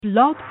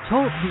Blog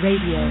Talk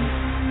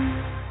Radio.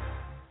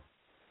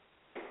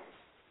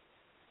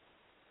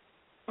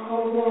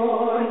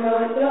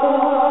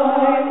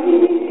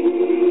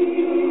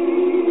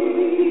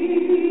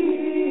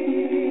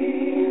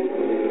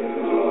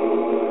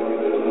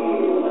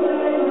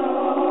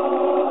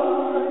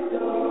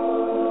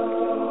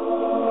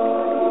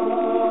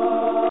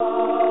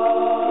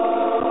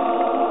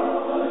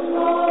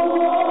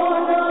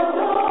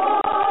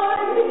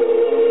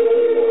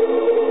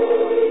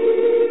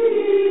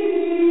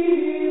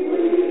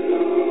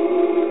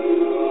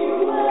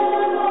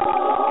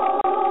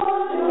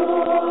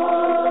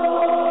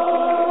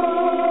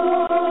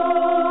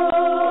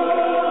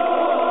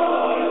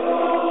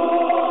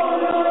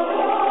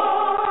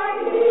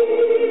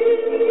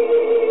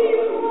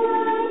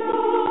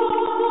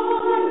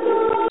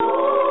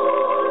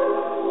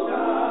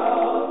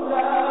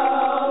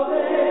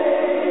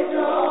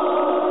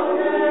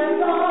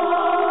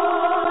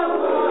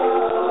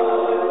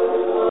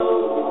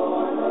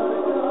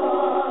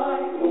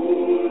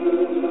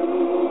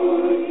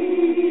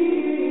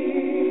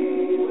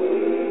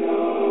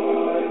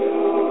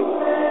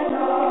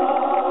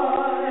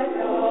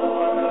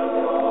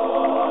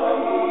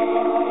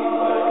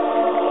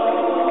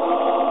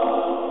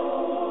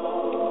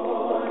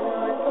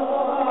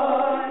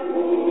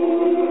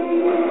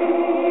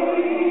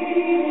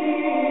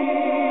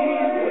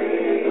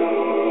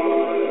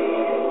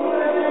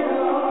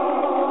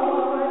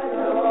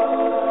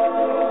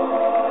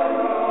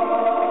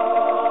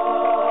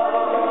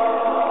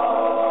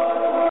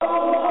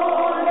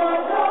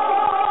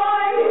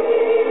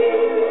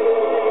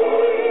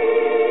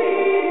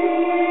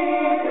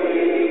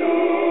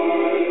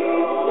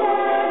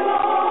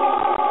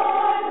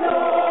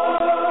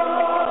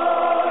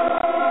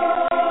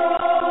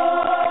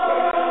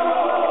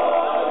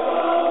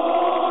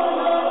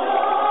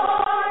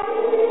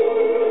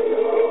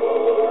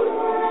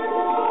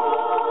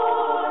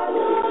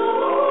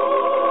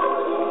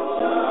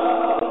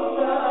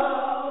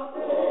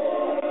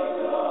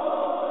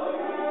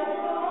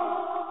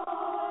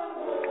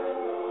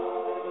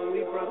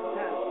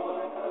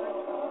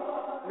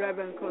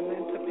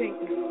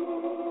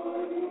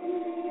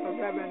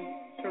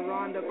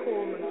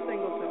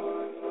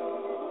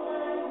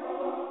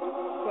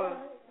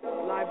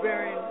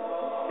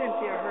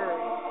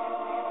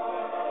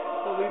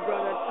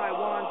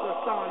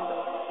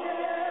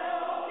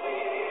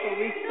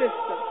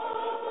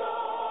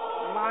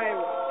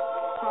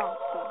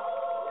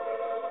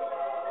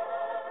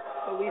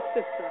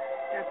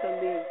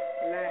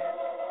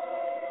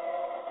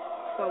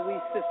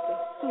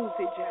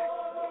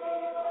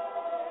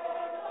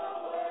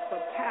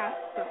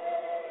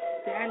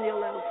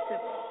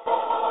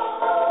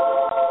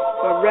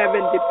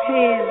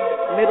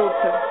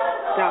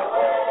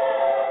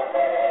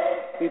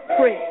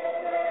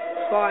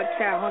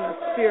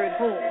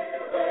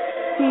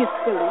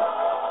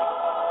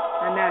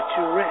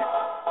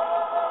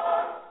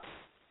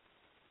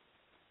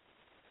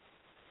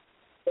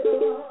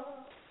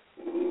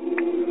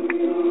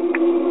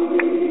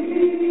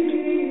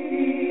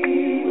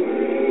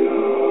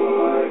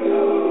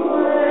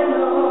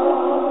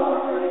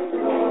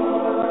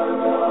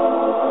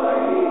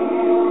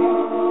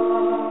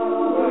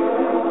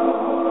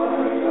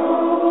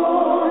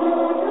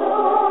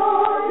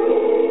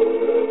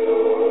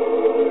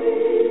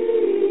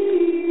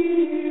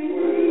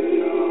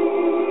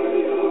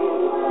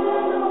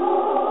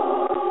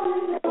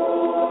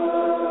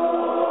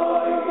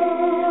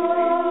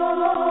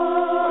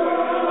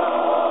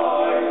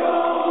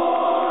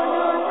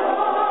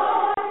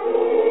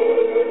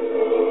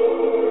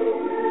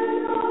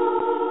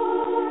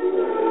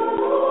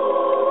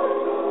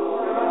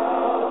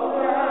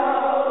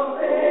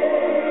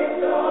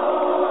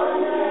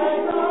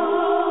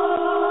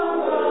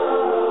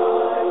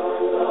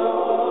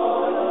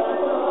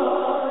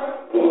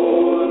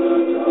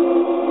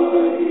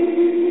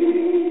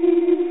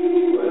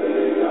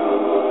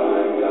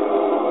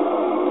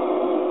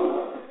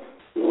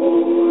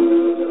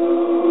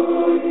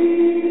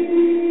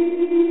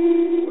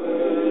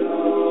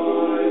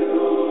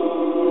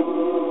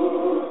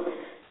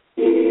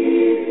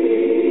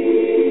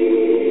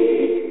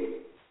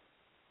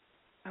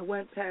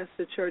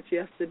 The church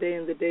yesterday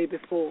and the day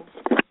before,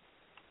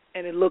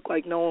 and it looked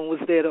like no one was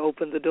there to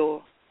open the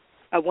door.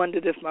 I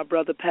wondered if my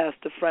brother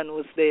pastor friend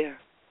was there.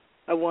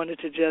 I wanted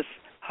to just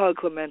hug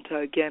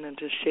Clementa again and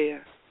to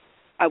share.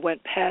 I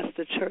went past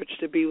the church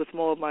to be with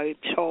more of my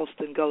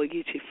Charleston, Gullah,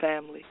 Geechee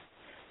family.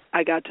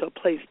 I got to a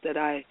place that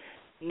I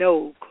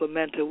know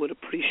Clementa would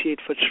appreciate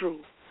for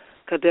true,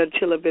 because then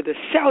she'll be the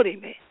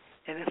shouting me,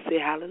 and I say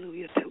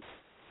hallelujah too.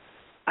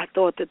 I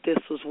thought that this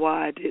was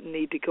why I didn't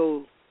need to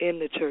go in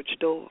the church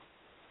door,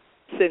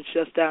 since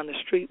just down the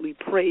street we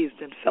praised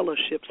and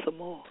fellowshiped some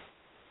more.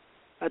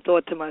 I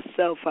thought to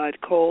myself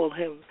I'd call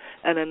him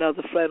and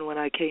another friend when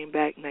I came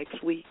back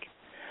next week.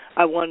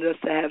 I wanted us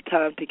to have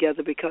time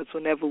together because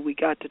whenever we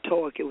got to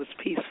talk, it was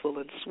peaceful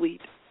and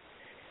sweet.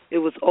 It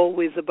was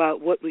always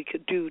about what we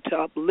could do to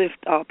uplift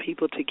our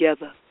people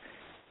together.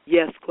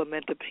 Yes,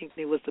 Clementa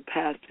Pinckney was the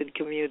pastor and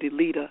community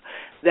leader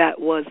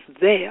that was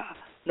there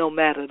no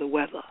matter the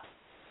weather.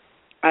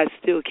 I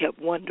still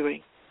kept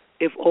wondering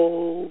if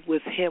all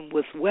with him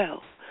was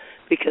well,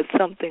 because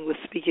something was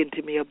speaking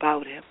to me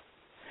about him.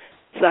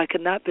 So I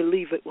could not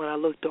believe it when I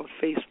looked on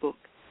Facebook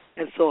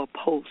and saw a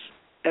post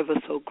ever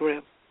so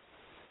grim.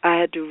 I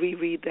had to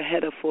reread the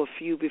header for a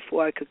few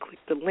before I could click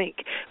the link,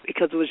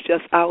 because it was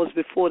just hours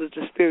before that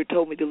the Spirit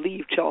told me to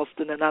leave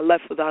Charleston, and I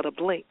left without a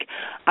blink.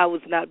 I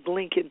was now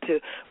blinking to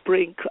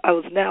bring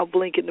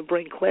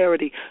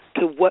clarity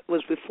to what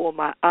was before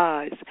my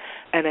eyes,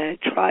 and I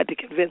tried to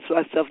convince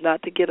myself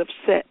not to get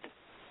upset,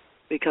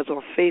 because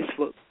on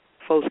Facebook,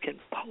 folks can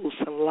post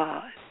some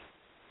lies.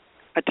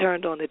 I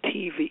turned on the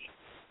TV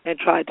and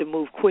tried to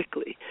move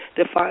quickly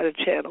to find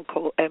a channel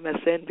called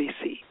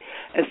MSNBC.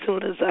 As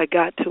soon as I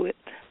got to it,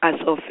 I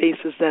saw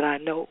faces that I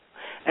know,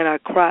 and I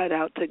cried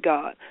out to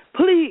God,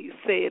 please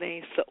say it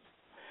ain't so.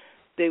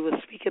 They were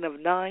speaking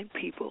of 9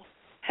 people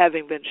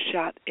having been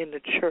shot in the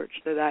church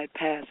that I had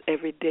passed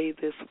every day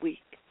this week,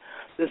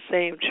 the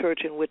same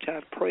church in which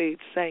I've prayed,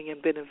 sang,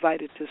 and been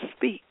invited to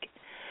speak.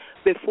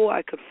 Before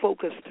I could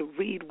focus to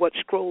read what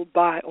scrolled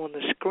by on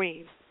the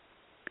screen,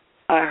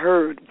 I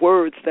heard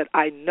words that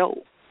I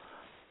know,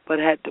 but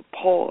had to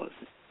pause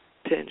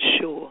to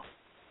ensure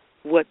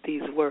what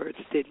these words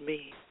did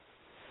mean.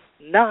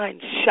 9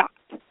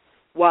 shot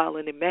while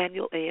in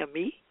Emmanuel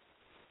AME?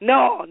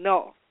 No.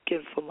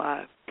 Looking for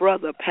my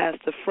brother,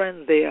 pastor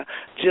friend there,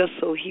 just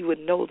so he would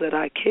know that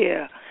I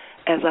care.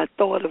 As I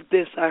thought of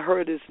this, I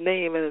heard his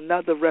name, and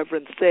another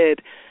reverend said,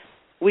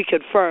 we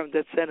confirm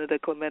that Senator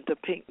Clementa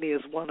Pinckney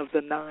is one of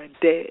the 9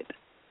 dead.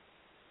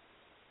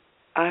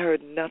 I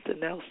heard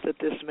nothing else that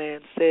this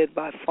man said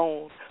by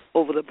phone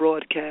over the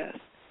broadcast,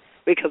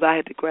 because I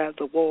had to grab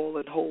the wall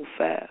and hold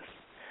fast.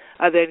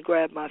 I then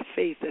grabbed my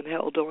faith and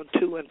held on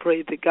to and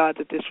prayed to God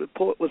that this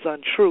report was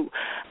untrue.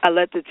 I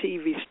let the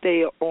TV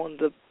stay on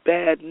the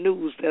bad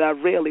news that I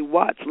rarely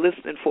watch,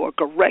 listening for a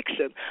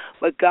correction,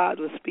 but God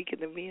was speaking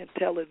to me and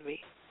telling me,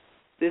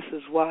 this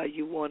is why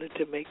you wanted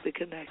to make the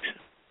connection.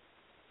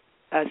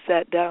 I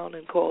sat down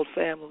and called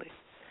family.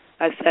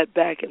 I sat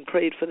back and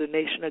prayed for the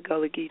nation of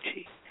Gullah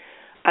Geechee.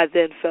 I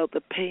then felt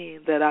the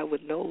pain that I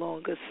would no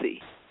longer see.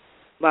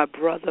 My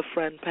brother,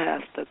 friend,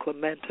 Pastor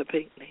Clementa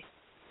Pinckney.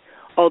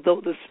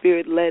 Although the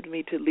Spirit led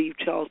me to leave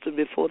Charleston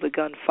before the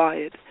gun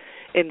fired,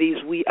 in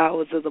these wee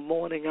hours of the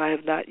morning I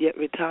have not yet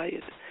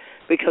retired,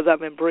 because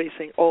I'm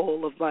embracing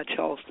all of my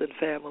Charleston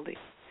family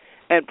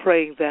and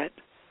praying that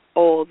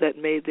all that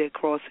made their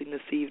crossing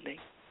this evening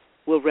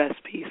will rest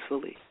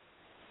peacefully.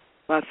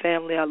 My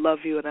family, I love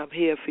you, and I'm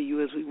here for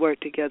you as we work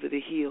together to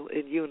heal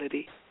in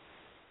unity.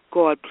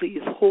 God,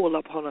 please hold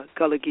up on a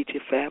Gullah Geechee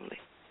family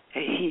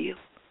and heal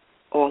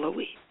all of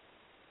we.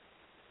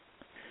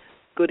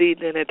 Good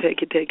evening, and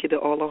take you to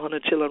all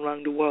 100 children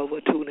around the world who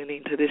are tuning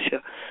in to this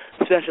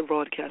special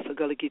broadcast of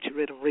Gullah Geechee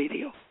Rhythm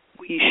Radio.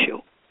 We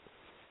show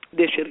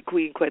this year the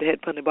Queen quite head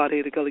from the body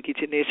of the Gullah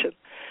Geechee Nation,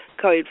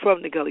 carried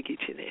from the Gullah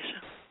Geechee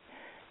Nation.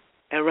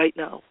 And right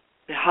now,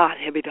 the heart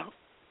heavy down,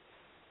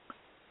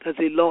 because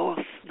he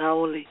lost not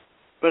only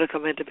Brother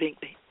Clementa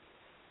Pinckney,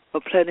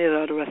 but plenty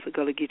of the rest of the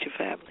Gullah Geechee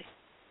family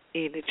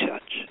in the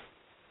church.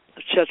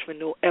 A church we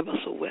know ever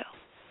so well.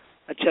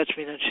 A church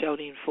we not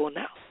shouting for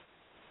now.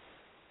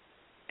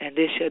 And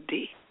this your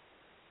day.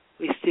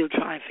 We still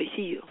trying for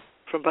heal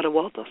from Brother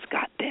Walter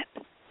Scott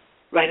death,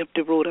 right up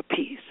the road of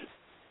peace,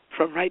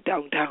 from right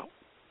downtown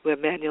where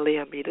Emmanuel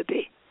AME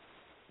today.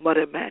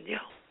 Mother Emmanuel,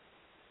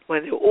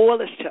 when the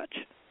oldest church,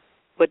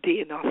 but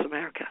they in North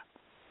America,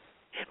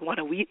 and one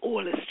of we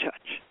oldest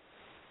church,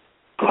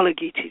 Gullah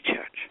Geechee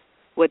Church,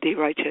 what they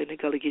right here in the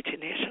Gullah Geechee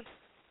Nation.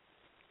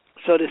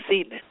 So this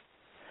evening,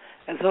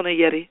 as Honor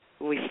Yeti,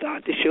 when we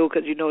start the show,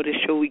 because you know this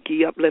show we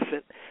give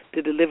uplifting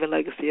to the living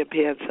legacy and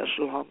pay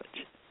ancestral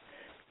homage.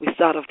 We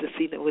start off this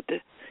evening with the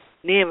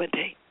name and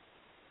date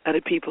of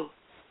the people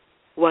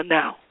who are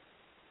now,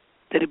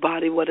 that the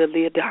body would have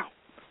laid down,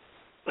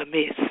 but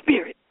may his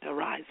spirit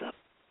arise up,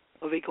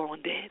 or be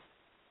gone dead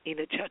in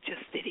the church of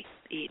city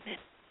evening.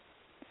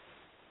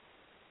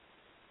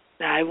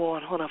 Now I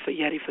want Honor for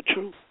Yeti for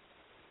truth,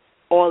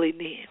 all he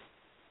need,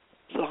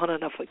 so Honor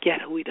not forget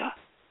who he does.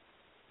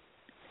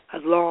 As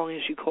long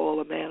as you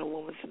call a man or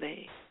woman's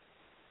name,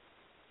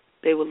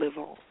 they will live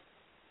on.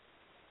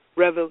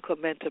 Reverend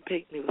Clementa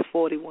Pinckney was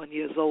 41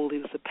 years old. He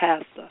was the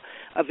pastor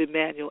of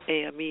Emmanuel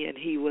AME, and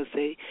he was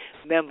a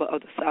member of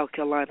the South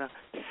Carolina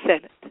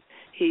Senate.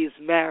 He is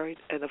married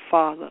and the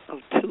father of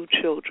 2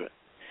 children.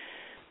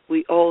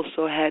 We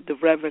also had the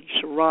Reverend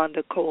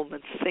Sharonda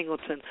Coleman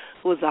Singleton,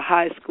 who was a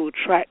high school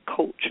track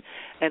coach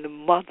and the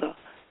mother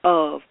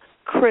of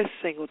Chris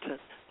Singleton,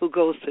 who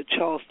goes to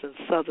Charleston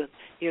Southern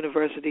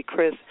University.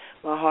 Chris,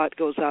 my heart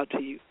goes out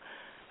to you.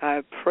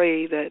 I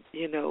pray that,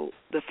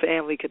 the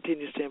family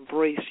continues to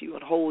embrace you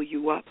and hold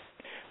you up.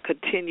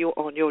 Continue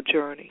on your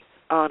journey.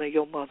 Honor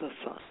your mother,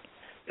 son.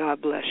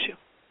 God bless you.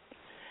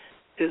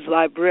 There's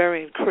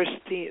librarian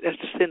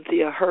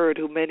Cynthia Hurd,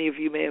 who many of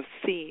you may have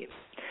seen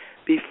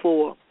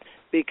before.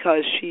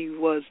 because she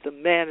was the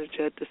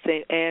manager at the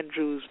St.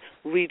 Andrews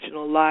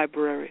Regional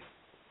Library.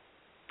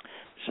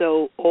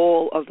 So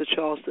all of the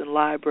Charleston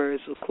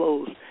libraries were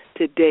closed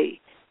today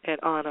in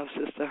honor of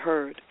Sister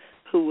Hurd,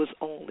 who was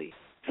only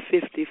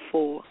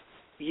 54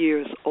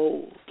 years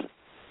old.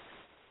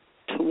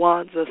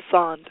 Tawanza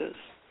Saunders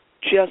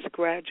just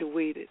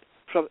graduated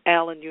from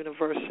Allen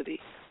University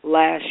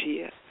last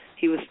year.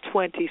 He was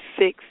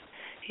 26.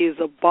 He is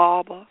a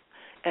barber,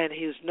 and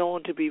he is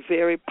known to be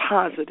very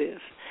positive.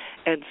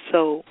 And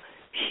so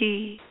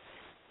he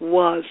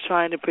was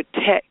trying to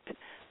protect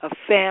a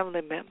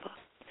family member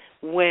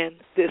when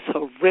this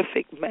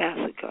horrific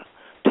massacre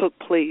took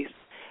place,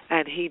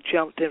 and he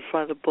jumped in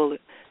front of the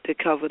bullet to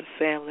cover the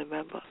family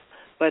member.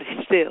 But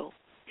still,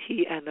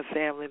 he and the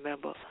family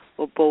member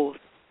were both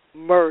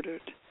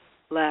murdered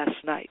last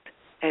night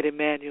at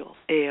Emmanuel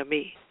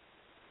AME.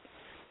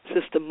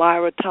 Sister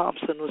Myra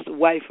Thompson was the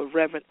wife of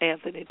Reverend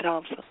Anthony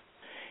Thompson.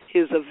 He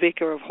was a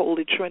vicar of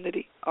Holy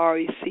Trinity,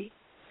 REC.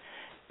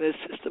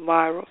 Sister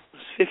Myra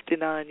was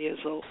 59 years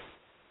old.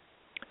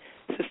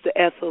 Sister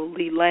Ethel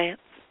Lee Lance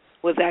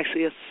was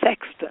actually a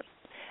sexton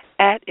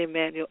at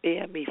Emmanuel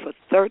AME for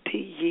 30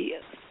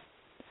 years.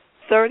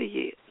 30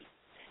 years.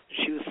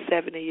 She was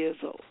 70 years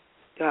old.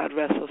 God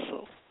rest her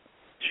soul.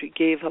 She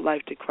gave her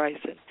life to Christ,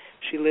 and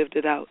she lived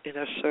it out in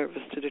her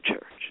service to the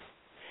church.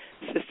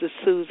 Sister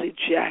Susie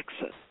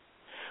Jackson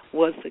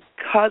was the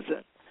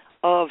cousin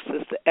of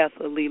Sister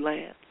Ethel Lee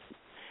Lance.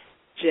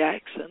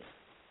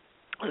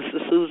 Sister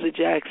Susie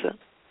Jackson,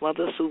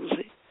 Mother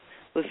Susie,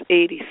 was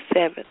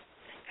 87,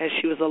 and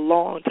she was a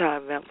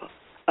long-time member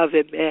of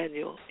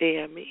Emmanuel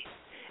AME.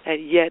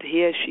 And yet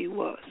here she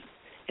was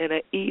in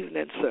an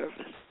evening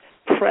service,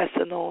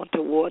 pressing on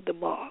toward the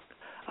mark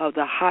of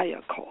the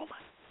higher calling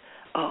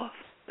of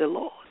the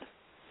Lord.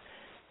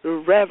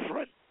 The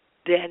Reverend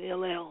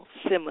Daniel L.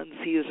 Simmons,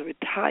 he was a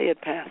retired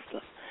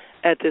pastor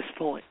at this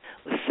point,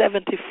 was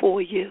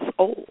 74 years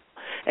old,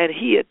 and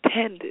he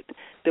attended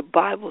the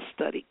Bible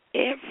study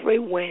every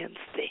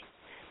Wednesday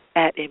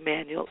at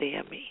Emmanuel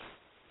AME.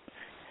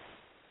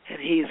 And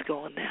he's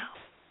gone now.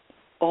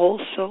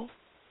 Also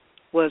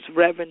was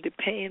Reverend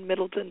DePayne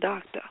Middleton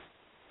Doctor.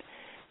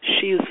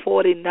 She is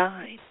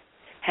 49,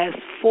 has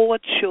 4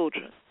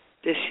 children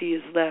that she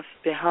has left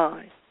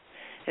behind,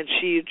 and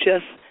she had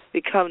just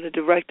become the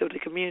director of the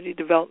Community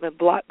Development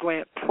Block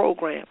Grant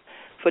Program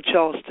for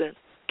Charleston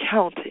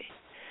County.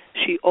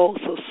 She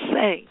also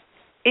sang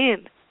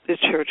in the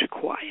church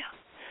choir.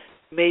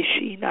 May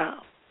she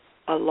now,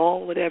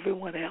 along with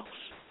everyone else,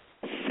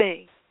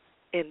 sing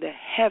in the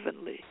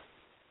heavenly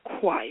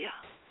choir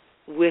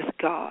with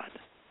God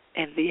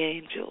and the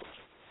angels.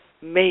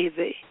 May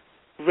they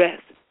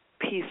rest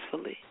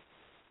peacefully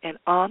in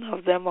honor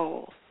of them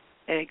all,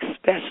 and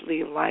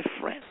especially of my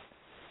friend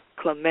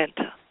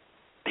Clementa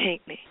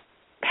Pinckney,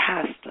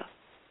 pastor,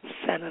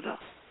 senator,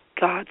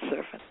 God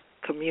servant,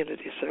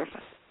 community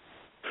servant.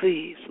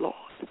 Please, Lord,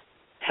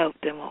 help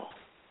them all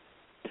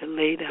to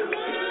lay down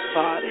his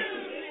body.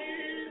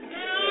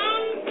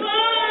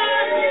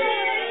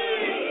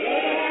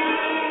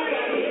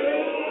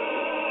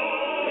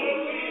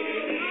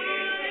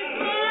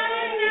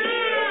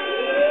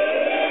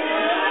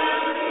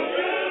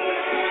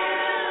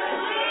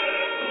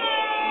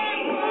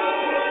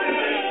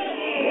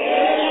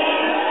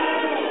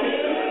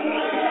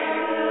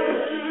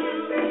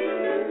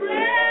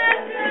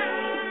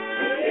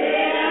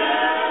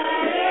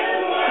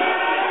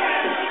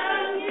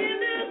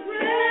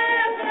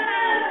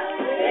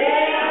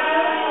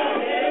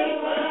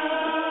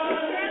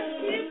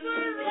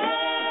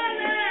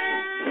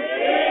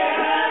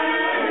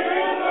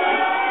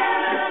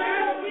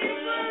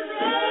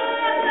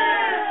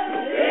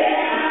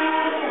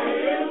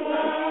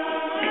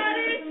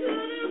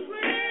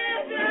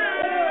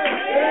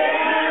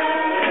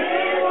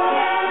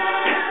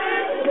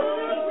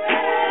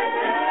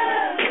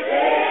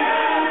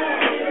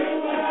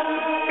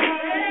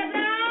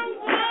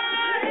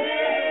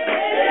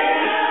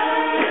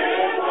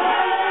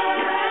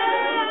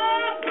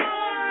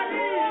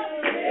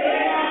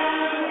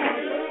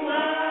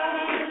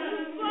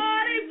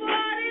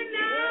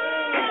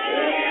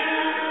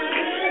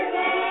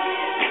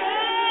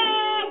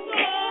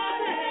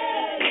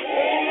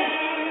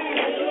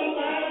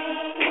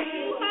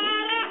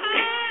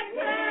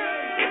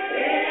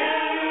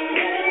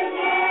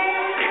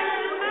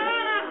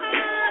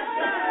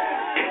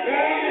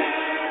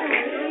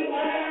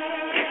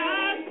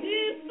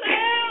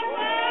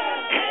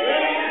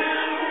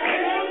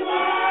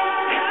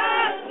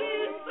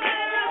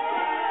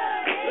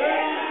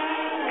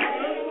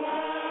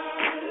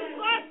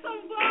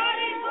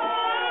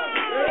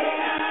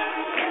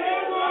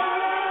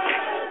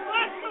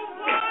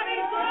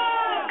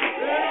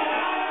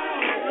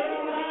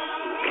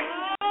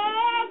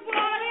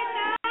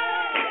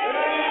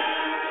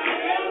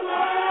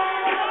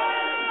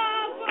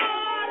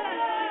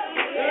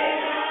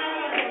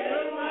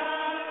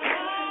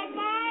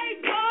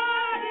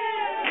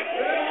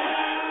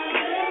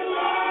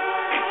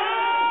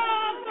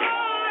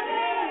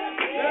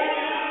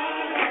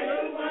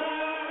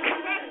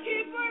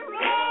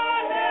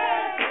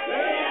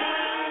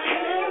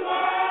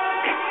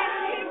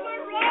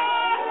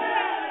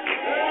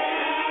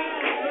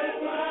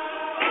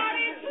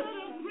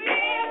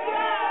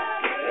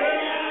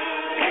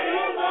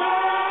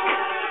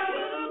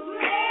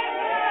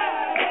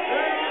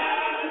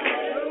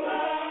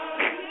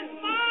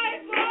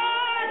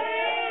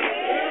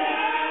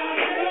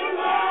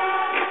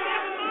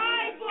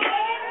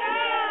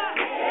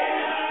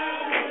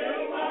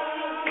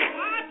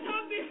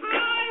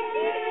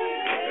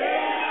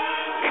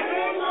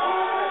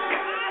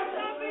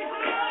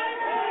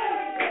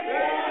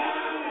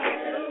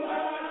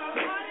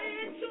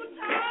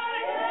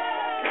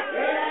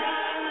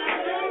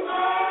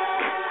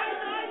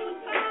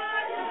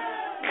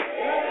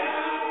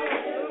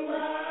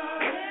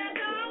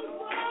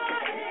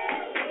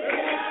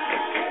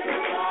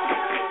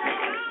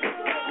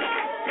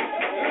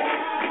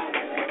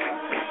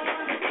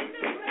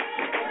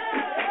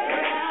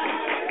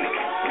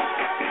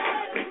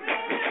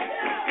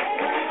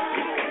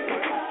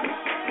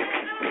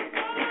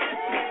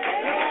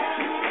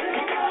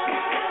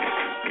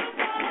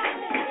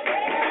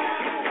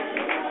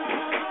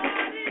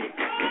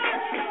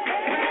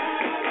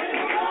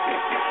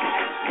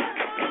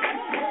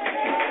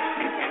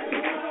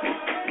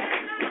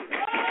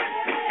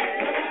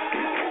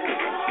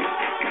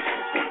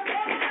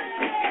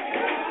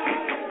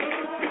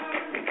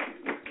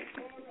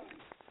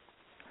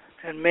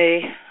 And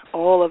may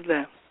all of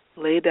them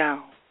lay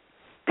down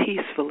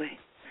peacefully,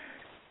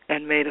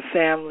 and may the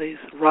families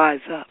rise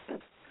up,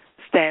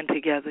 stand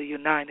together,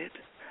 united,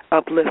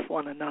 uplift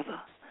one another.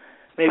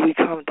 May we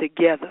come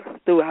together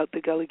throughout the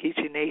Gullah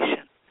Geechee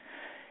Nation.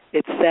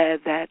 It's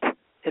sad that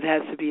it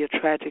has to be a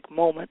tragic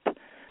moment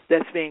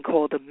that's being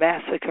called a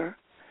massacre.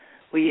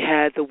 We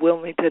had the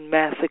Wilmington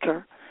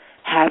Massacre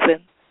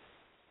happen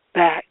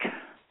back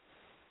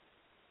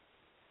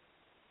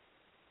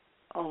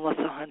almost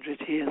 100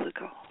 years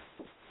ago.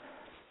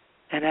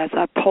 And as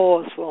I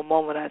pause for a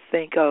moment, I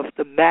think of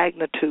the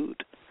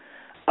magnitude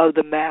of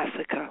the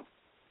massacre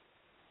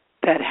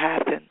that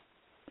happened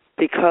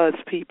because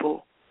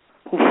people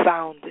who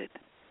founded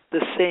the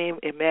same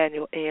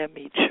Emmanuel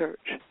AME Church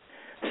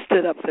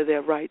stood up for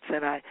their rights.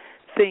 And I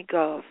think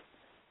of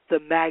the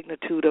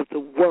magnitude of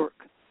the work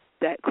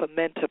that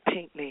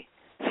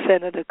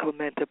Senator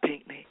Clementa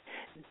Pinckney,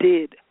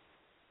 did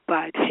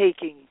by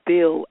taking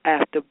bill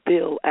after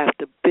bill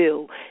after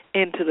bill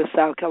into the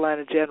South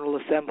Carolina General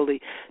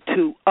Assembly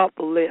to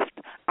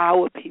uplift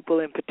our people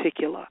in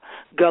particular,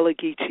 Gullah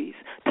Geechees,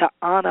 to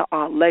honor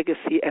our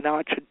legacy and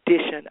our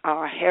tradition,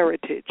 our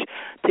heritage,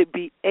 to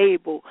be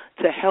able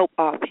to help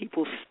our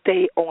people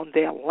stay on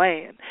their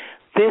land.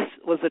 This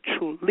was a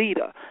true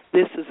leader.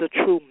 This is a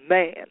true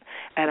man.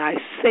 And I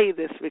say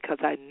this because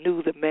I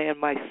knew the man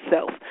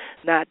myself,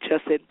 not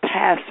just in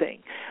passing,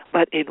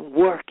 but in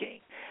working.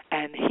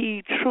 And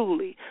he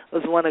truly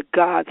was one of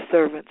God's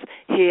servants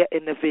here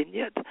in the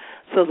vineyard.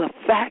 So the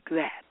fact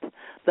that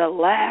the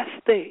last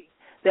thing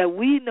that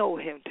we know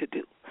him to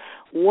do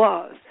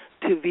was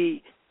to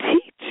be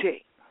teaching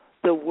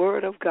the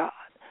Word of God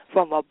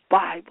from a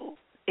Bible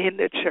in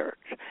the church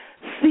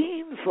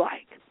seems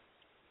like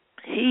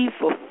he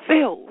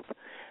fulfilled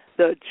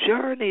the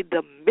journey,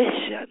 the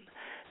mission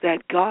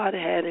that God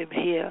had him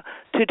here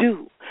to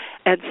do.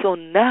 And so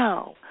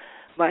now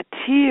my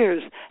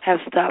tears have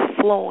stopped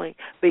flowing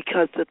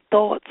because the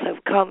thoughts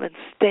have come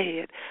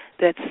instead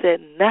that said,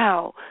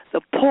 now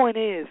the point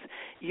is,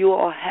 you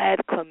all had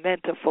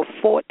Clementa for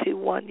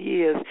 41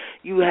 years.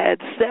 You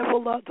had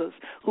several others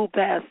who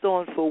passed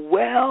on for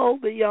well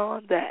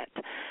beyond that.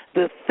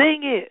 The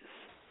thing is,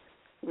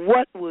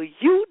 what will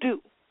you do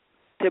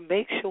to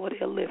make sure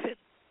their living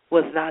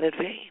was not in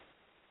vain?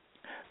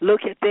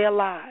 Look at their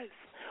lives.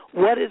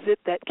 What is it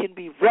that can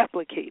be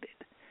replicated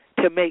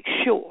to make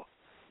sure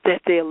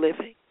that their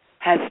living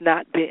has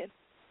not been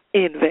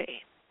in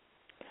vain?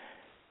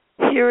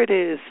 Here it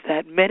is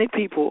that many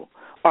people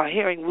are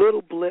hearing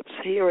little blips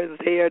here and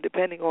there,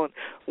 depending on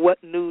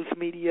what news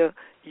media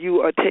you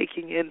are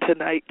taking in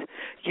tonight.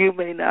 You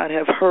may not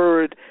have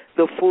heard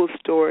the full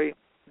story,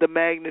 the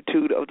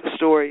magnitude of the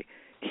story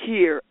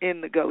here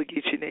in the Gullah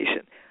Geechee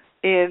Nation,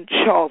 in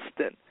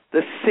Charleston,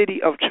 the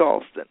city of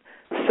Charleston,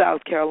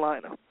 South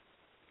Carolina,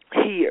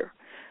 here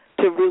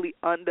to really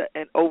under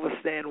and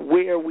overstand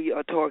where we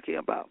are talking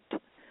about.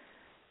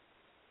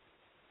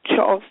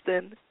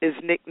 Charleston is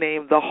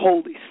nicknamed the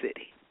Holy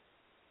City.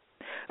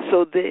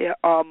 So there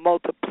are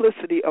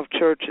multiplicity of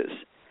churches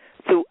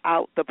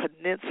throughout the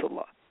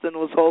peninsula. Then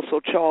was also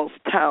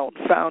Charlestown,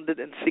 founded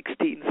in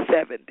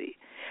 1670,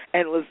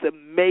 and was the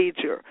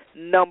major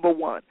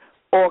 #1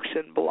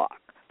 auction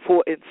block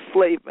for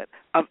enslavement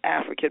of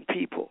African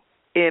people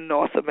in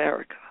North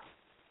America.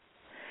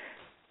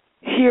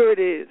 Here it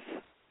is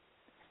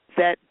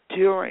that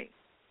during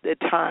the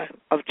time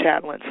of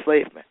chattel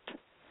enslavement,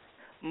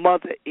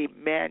 Mother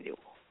Emanuel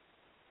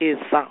is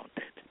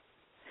founded.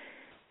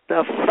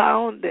 The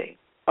founding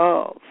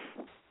of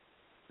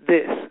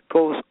this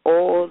goes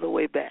all the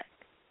way back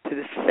to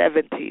the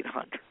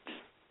 1700s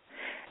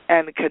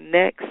and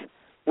connects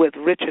with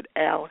Richard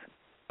Allen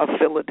of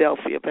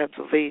Philadelphia,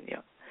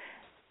 Pennsylvania,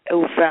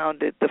 who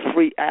founded the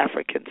Free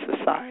African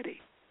Society.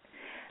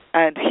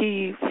 And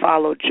he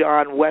followed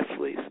John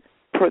Wesley's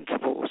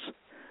principles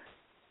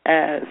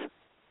as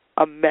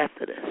a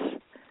Methodist.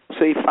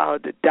 So he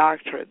followed the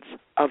doctrines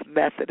of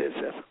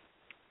Methodism.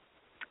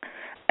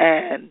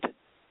 And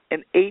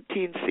in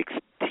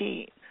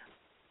 1816,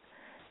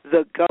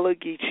 the Gullah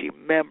Geechee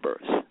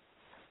members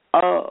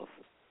of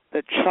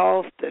the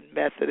Charleston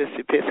Methodist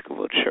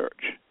Episcopal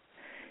Church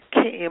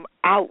came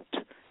out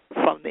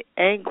from the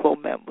Anglo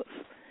members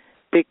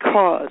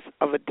because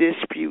of a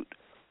dispute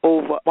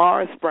over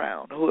Morris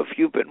Brown, who, if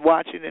you've been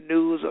watching the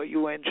news or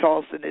you were in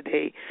Charleston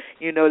today,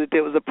 you know that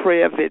there was a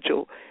prayer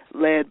vigil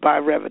led by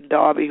Reverend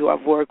Darby, who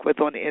I've worked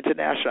with on the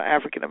International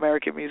African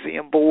American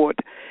Museum Board.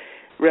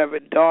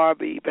 Reverend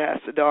Darby,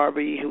 Pastor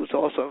Darby, who's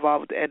also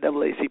involved with the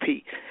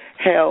NAACP,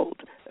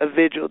 held a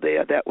vigil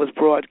there that was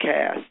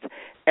broadcast,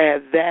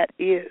 and that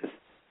is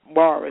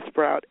Morris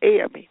Brown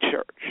AME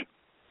Church,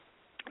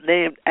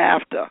 named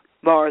after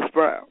Morris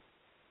Brown.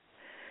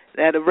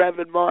 And the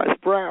Reverend Morris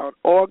Brown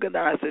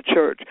organized a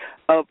church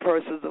of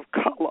persons of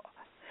color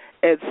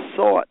and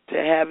sought to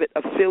have it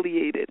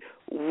affiliated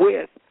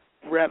with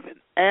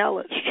Reverend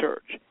Allen's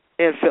church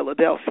in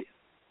Philadelphia.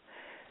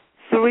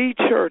 3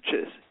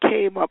 churches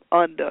came up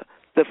under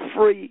the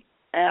Free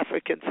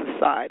African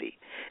Society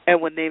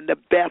and were named the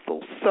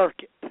Bethel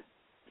Circuit.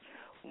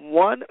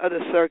 One of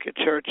the circuit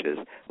churches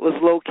was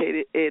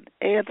located in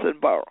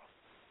Ansonboro,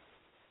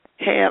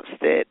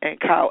 Hampstead, and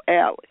Cow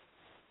Alley,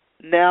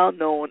 now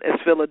known as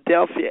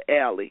Philadelphia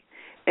Alley,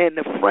 in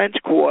the French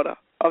Quarter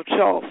of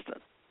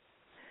Charleston.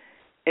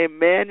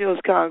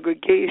 Emmanuel's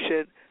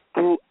congregation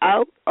grew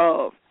out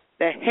of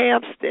the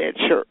Hampstead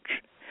Church,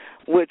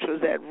 which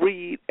was at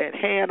Reed and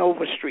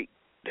Hanover Street,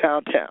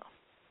 downtown.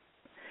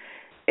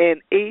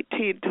 In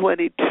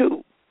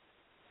 1822,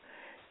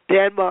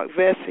 Denmark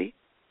Vesey,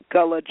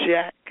 Gullah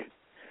Jack,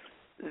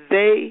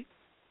 they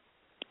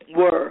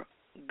were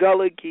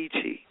Gullah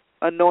Geechee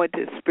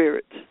anointed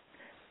spirits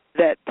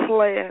that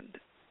planned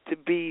to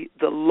be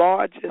the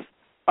largest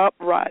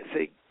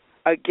uprising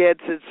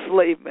against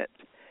enslavement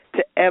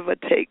to ever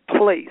take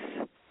place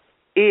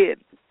in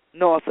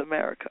North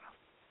America.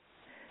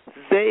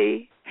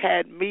 They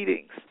had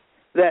meetings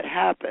that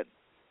happened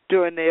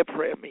during their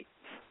prayer meetings.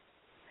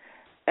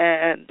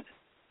 And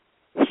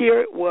here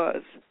it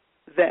was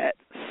that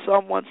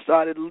someone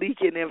started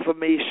leaking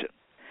information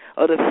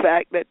of the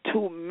fact that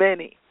too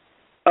many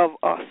of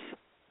us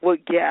were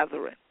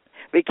gathering,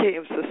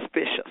 became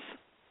suspicious.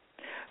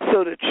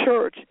 So the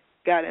church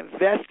got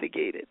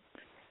investigated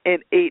in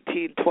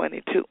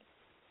 1822.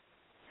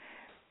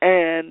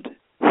 And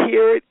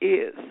here it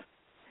is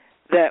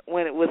that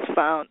when it was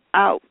found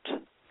out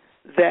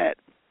that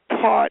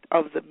part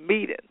of the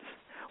meetings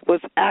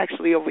was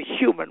actually over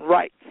human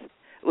rights,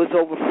 it was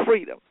over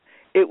freedom,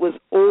 it was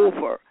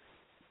over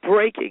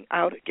breaking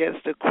out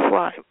against a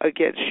crime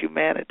against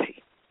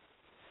humanity.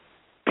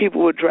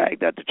 People were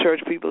dragged out to church.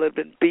 People had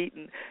been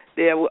beaten.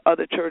 There were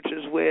other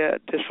churches where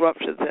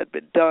disruptions had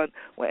been done,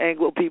 where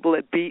Anglo people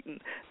had beaten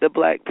the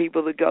black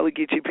people, the Gullah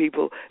Geechee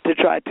people, to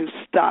try to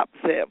stop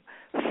them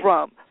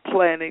from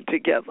planning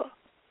together.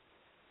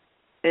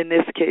 In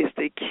this case,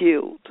 they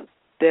killed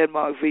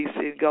Denmark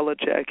Vesey and Gullah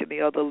Jack and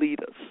the other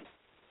leaders.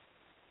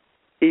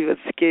 Even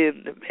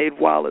skinned and made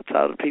wallets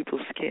out of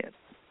people's skin.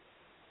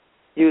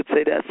 You would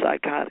say that's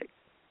psychotic.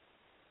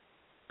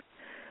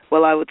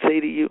 Well, I would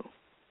say to you,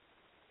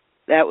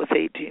 that was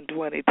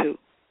 1822.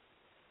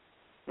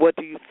 What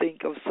do you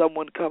think of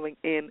someone coming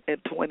in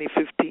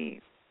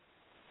 2015,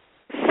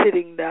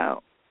 sitting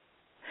down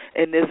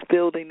in this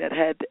building that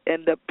had to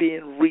end up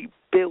being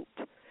rebuilt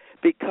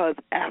because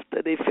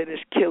after they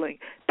finished killing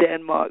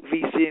Denmark,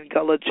 Vesey, and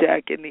Gullah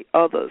Jack and the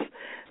others,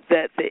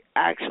 that they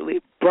actually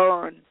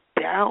burned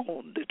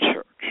down the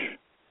church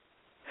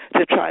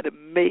to try to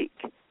make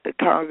the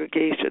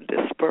congregation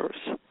disperse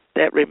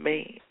that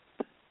remained?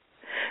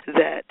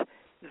 That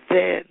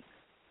then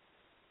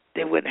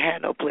they wouldn't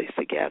have no place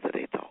to gather,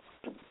 they thought.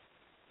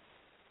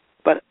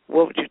 But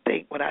what would you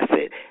think when I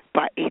said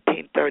by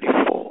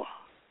 1834,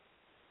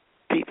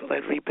 people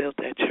had rebuilt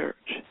that church?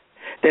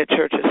 That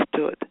church has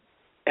stood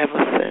ever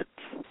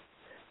since.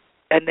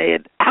 And they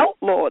had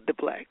outlawed the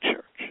black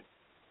church,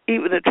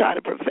 even to try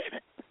to prevent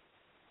it.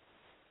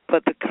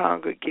 But the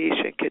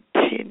congregation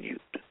continued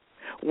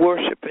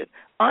worshiping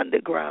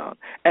underground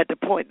at the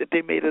point that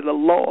they made it a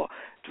law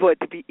for it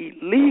to be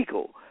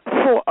illegal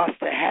for us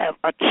to have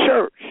a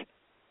church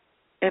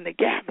and to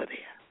gather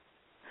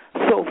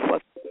there. So for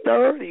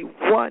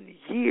 31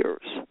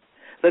 years,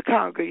 the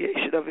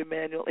congregation of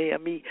Emmanuel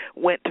AME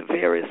went to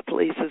various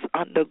places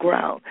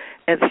underground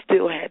and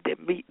still had their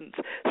meetings,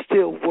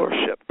 still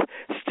worshiped,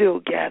 still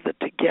gathered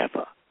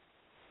together.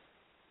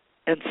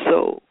 And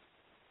so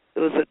it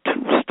was a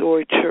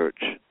 2-story church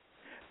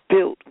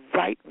built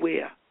right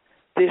where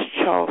this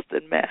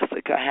Charleston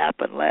massacre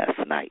happened last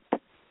night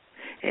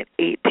in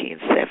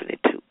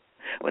 1872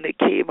 when it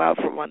came out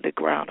from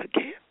underground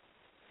again.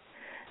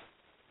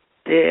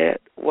 That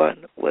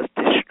one was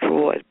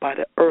destroyed by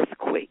the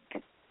earthquake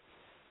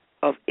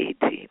of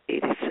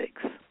 1886,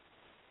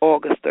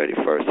 August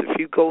 31st. If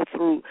you go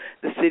through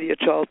the city of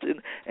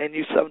Charleston and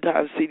you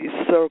sometimes see these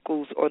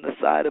circles on the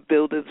side of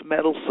buildings,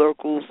 metal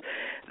circles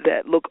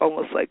that look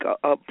almost like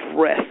a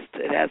breast.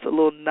 It has a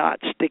little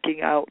notch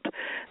sticking out.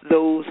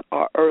 Those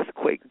are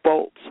earthquake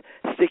bolts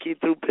sticking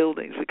through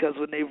buildings because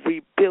when they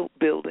rebuilt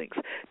buildings,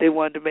 they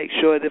wanted to make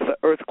sure that if an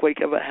earthquake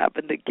ever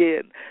happened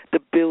again, the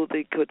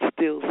building could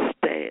still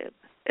stand.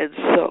 And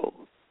so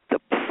the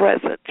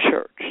present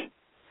church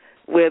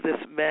where this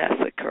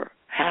massacre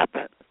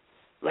happened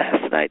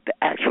last night, the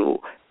actual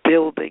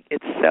building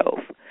itself,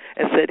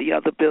 and said the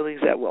other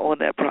buildings that were on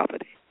that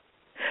property,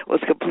 was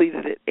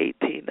completed in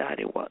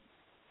 1891.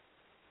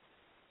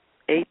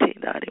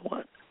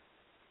 1891.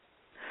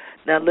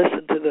 Now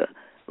listen to the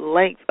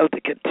length of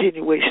the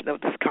continuation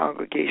of this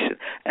congregation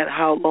and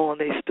how long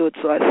they stood.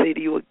 So I say to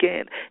you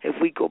again, if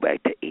we go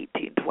back to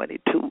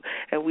 1822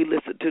 and we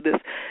listen to this,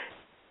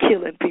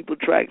 killing people,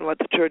 dragging them out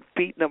the church,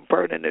 beating them,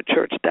 burning the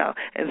church down,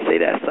 and say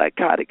that's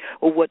psychotic.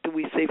 Or what do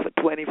we say for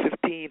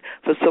 2015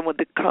 for someone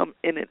to come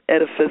in an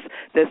edifice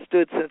that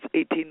stood since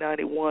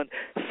 1891,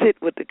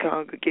 sit with the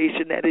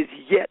congregation that is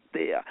yet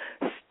there,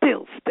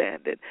 still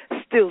standing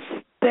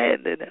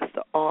as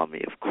the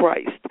army of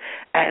Christ,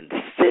 and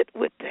sit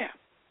with them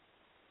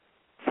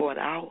for an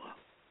hour,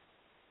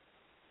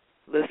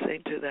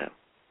 listening to them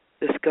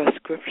discuss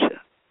Scripture,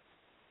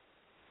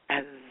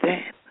 and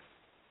then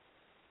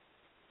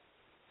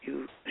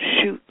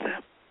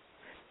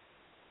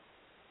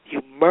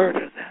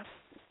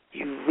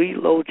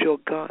load your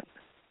gun,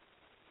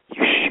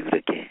 you shoot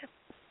again.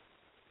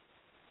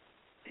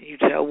 And you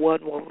tell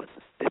one woman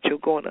that you're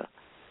going to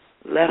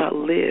let her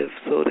live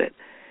so that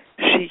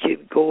she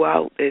can go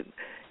out, and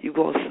you're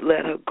going to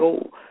let her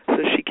go so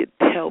she can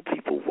tell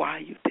people why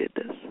you did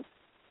this.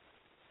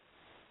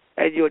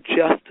 And your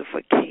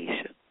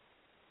justification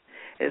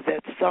is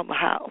that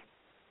somehow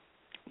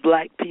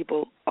black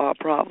people are a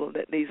problem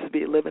that needs to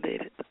be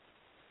eliminated.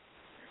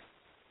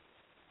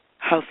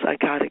 How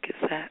psychotic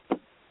is that?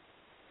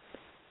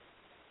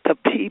 The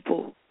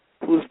people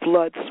whose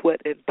blood,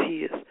 sweat, and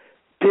tears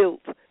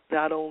built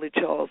not only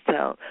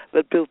Charlestown,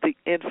 but built the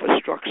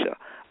infrastructure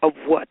of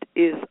what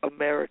is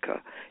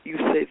America, you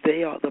say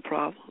they are the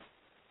problem.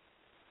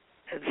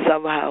 And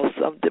somehow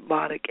some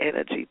demonic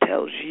energy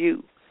tells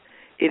you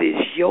it is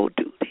your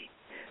duty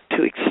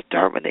to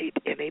exterminate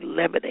and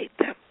eliminate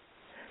them.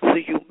 So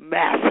you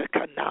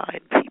massacre 9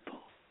 people.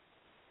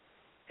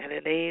 And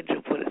an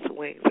angel put its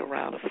wings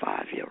around a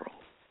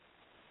 5-year-old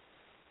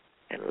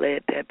and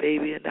led that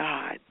baby in the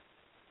hide.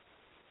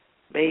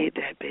 Made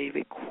that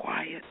baby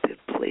quiet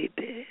and play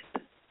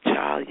dead.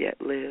 Child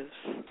yet lives.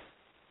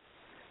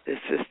 This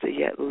sister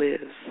yet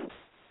lives.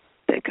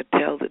 They could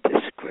tell the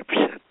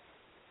description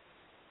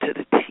to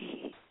the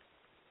T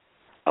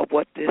of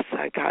what this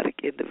psychotic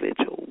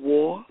individual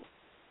wore.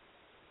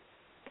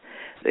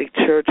 The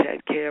church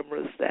had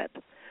cameras that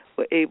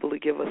were able to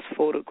give us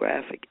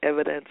photographic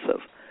evidence of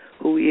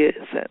who he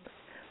is, and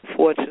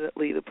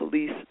fortunately the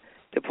police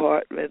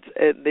departments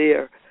and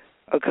their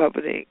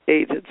accompanying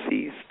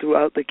agencies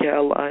throughout the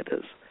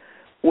Carolinas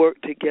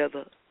worked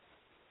together,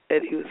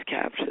 and he was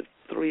captured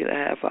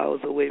 3.5 hours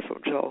away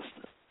from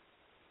Charleston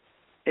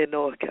in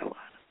North Carolina.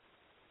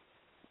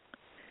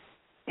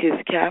 His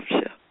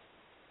capture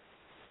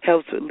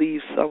helps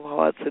relieve some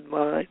hearts and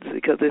minds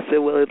because they say,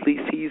 well, at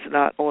least he's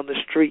not on the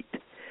street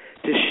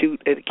to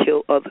shoot and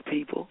kill other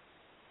people.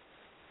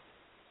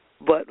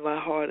 But my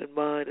heart and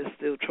mind is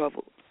still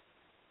troubled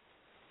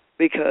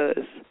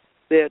because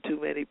there are too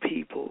many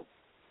people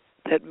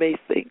that may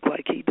think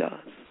like he does.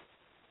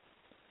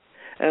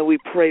 And we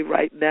pray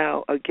right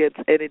now against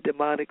any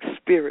demonic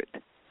spirit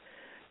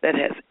that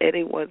has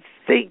anyone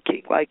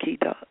thinking like he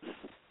does,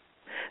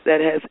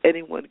 that has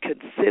anyone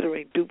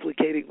considering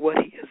duplicating what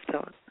he has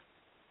done.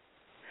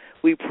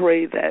 We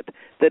pray that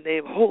the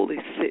name Holy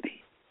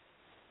City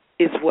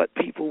is what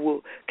people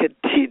will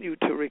continue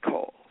to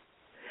recall,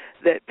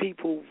 that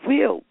people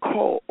will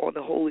call on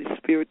the Holy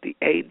Spirit, the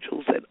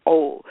angels, and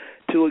all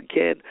to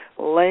again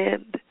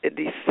land and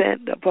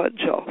descend upon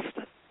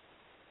Charleston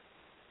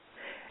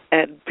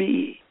and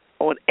be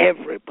on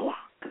every block.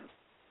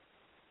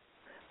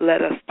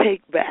 Let us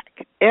take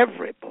back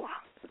every block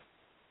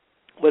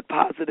with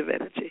positive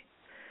energy,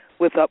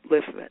 with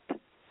upliftment,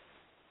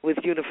 with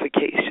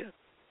unification,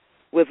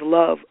 with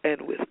love,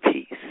 and with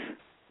peace.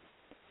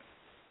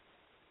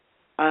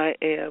 I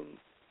am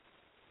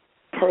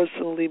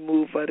personally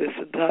moved by this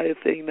entire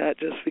thing, not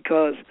just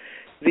because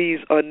these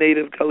are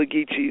native Gullah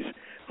Geechees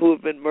who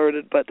have been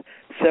murdered, but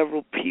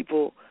several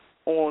people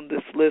on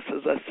this list.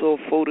 As I saw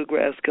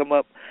photographs come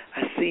up,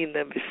 I've seen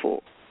them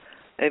before.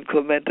 And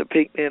Clementa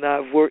Pinckney and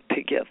I have worked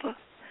together.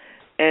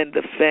 And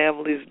the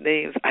family's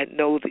names, I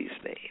know these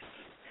names.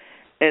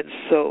 And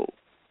so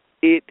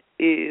it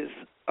is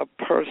a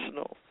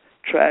personal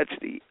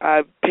tragedy.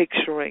 I'm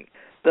picturing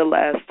the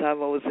last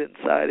time I was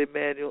inside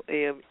Emmanuel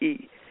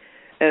AME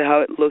and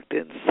how it looked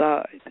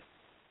inside,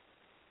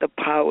 the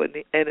power and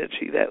the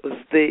energy that was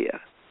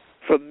there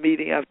from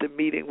meeting after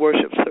meeting,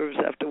 worship service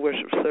after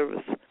worship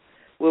service,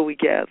 where we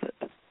gathered.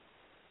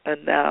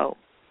 And now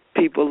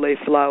people lay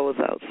flowers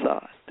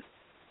outside.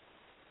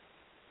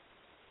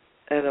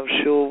 And I'm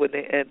sure when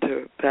they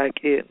enter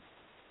back in,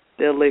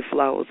 they'll lay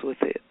flowers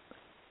within.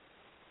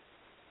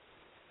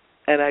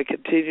 And I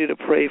continue to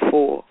pray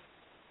for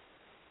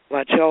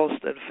my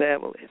Charleston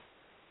family,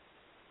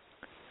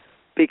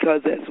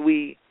 because as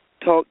we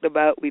talked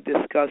about, we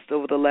discussed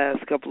over the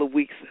last couple of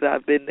weeks that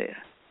I've been there,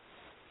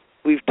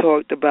 we've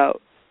talked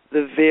about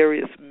the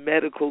various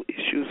medical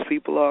issues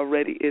people are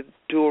already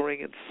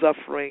enduring and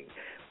suffering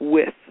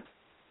with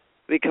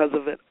because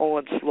of an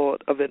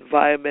onslaught of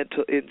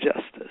environmental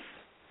injustice.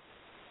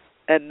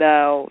 And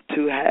now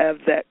to have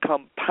that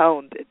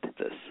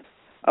compoundedness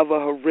of a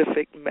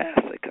horrific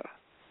massacre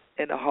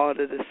in the heart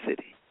of the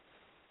city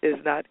is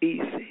not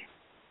easy.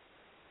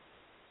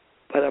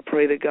 But I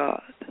pray to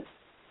God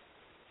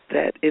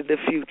that in the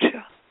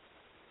future,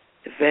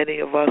 if any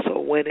of us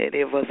or when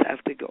any of us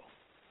have to go,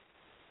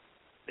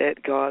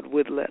 that God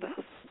would let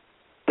us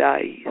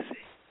die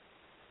easy.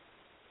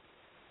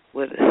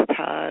 When it's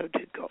time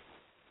to go,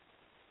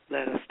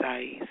 let us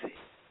die easy.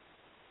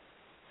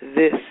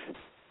 This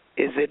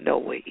is in no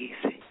way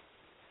easy.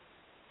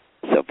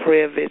 So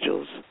prayer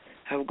vigils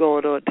have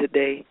gone on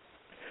today.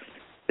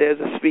 There's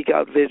a speak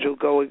out vigil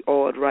going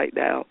on right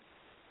now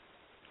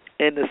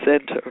in the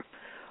center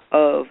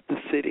of the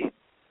city.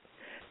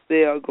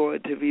 There are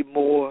going to be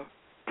more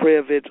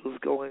prayer vigils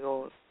going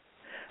on.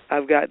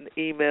 I've gotten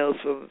emails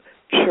from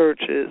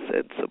churches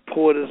and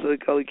supporters of the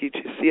Gullah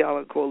Geechee Sea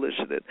Island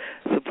Coalition and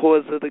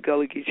supporters of the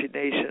Gullah Geechee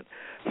Nation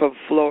from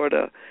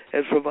Florida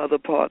and from other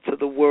parts of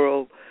the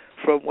world,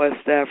 from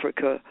West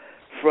Africa,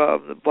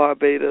 from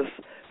Barbados,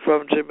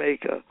 from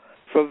Jamaica,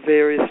 from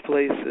various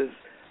places,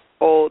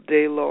 all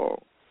day long,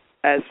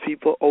 as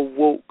people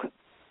awoke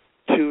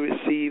to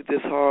receive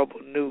this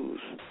horrible news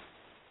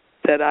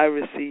that I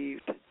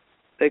received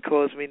that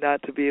caused me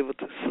not to be able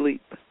to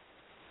sleep.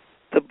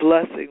 The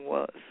blessing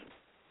was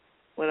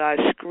when I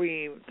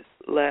screamed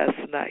last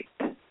night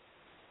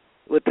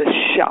with the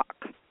shock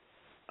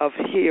of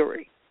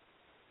hearing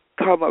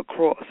come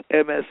across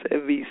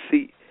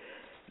MSNBC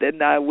that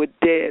 9 were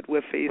dead,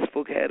 where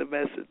Facebook had a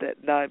message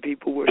that 9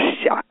 people were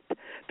shot.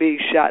 Being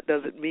shot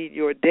doesn't mean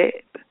you're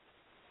dead.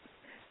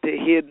 To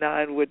hear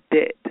 9 were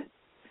dead,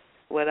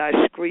 when I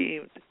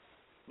screamed,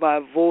 my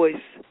voice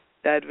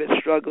that I'd been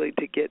struggling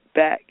to get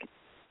back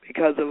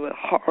because of a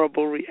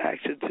horrible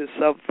reaction to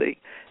something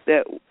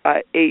that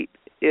I ate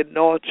in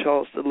North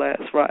Charleston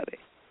last Friday,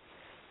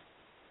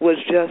 was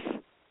just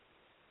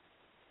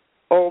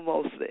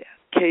almost there,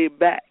 came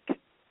back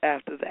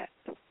after that.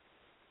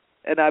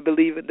 And I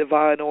believe in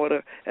divine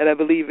order, and I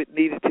believe it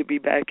needed to be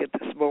back at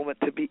this moment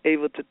to be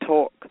able to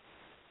talk,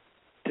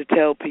 to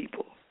tell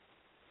people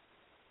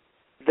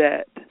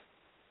that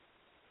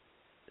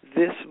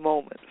this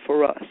moment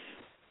for us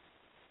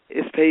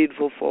is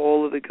painful for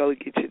all of the Gullah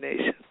Geechee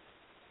Nation.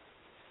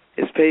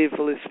 It's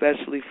painful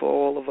especially for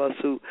all of us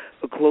who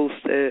are close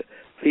to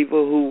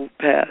people who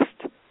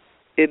passed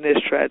in this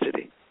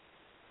tragedy.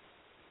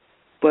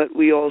 But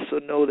we also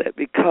know that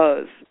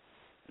because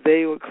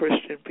they were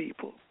Christian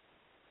people,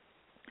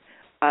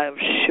 I am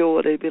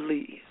sure they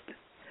believed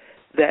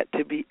that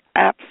to be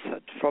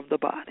absent from the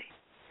body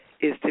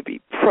is to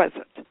be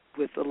present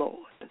with the Lord.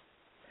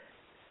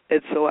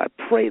 And so I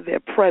pray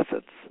their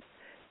presence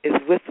is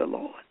with the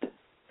Lord.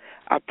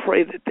 I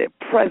pray that their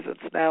presence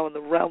now in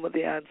the realm of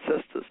the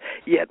ancestors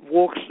yet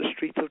walks the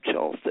streets of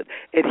Charleston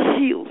and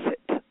heals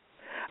it.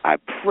 I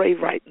pray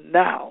right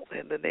now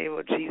in the name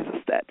of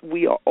Jesus that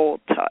we are all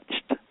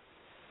touched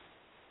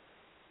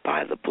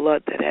by the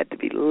blood that had to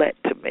be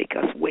let to make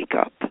us wake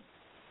up,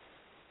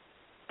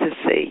 to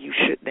say you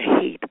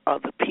shouldn't hate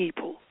other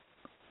people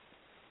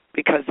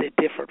because they're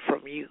different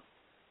from you.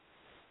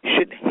 You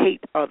shouldn't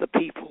hate other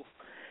people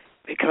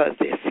because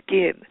their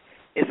skin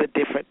is a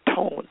different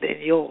tone than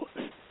yours.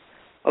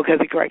 Okay,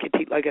 they crack your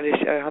teeth like this,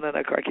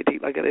 crack your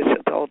teeth like this,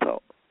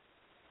 tall.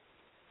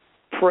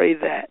 Pray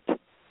that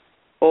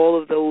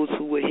all of those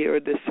who were here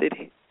in this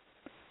city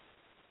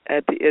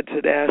at the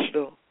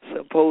International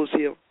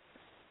Symposium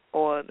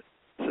on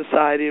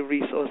Society and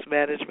Resource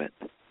Management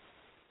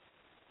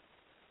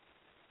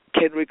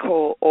can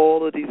recall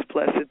all of these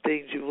blessed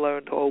things you've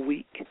learned all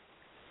week,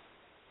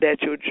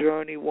 that your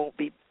journey won't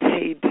be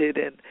tainted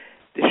and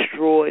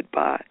destroyed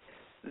by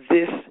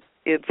this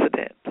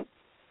incident,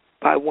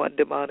 by one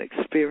demonic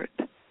spirit,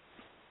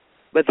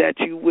 but that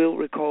you will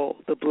recall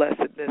the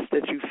blessedness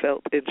that you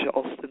felt in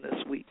Charleston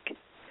this week,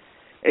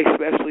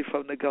 especially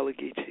from the Gullah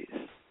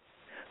Geechees,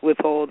 with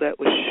all that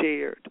was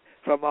shared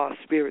from our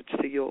spirits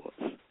to yours.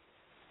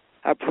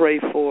 I pray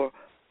for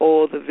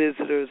all the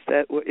visitors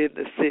that were in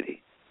the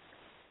city,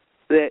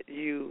 that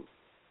you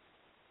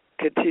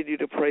continue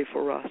to pray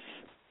for us,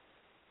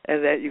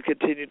 and that you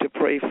continue to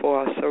pray for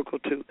our circle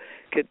to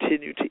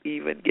continue to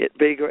even get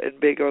bigger and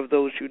bigger of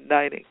those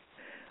uniting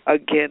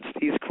against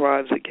these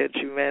crimes against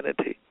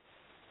humanity,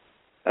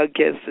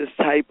 against this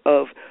type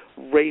of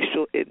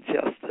racial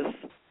injustice,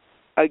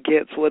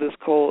 against what is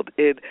called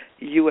in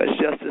U.S.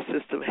 justice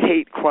system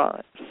hate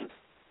crimes.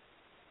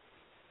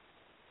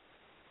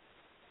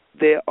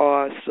 There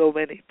are so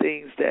many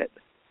things that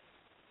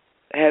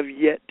have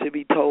yet to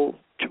be told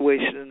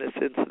situation in this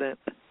incident,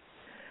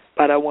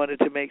 but I wanted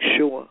to make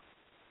sure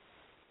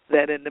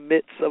that in the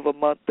midst of a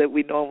month that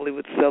we normally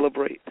would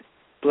celebrate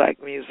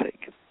black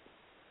music,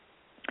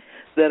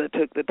 that I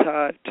took the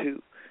time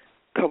to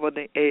come on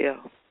the air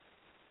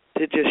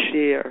to just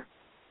share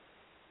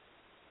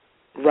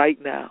right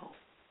now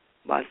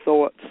my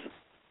thoughts,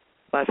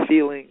 my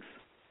feelings,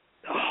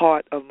 the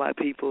heart of my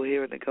people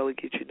here in the Gullah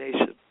Geechee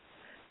Nation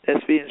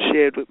that's being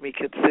shared with me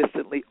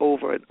consistently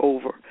over and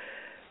over.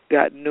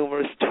 Got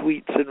numerous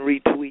tweets and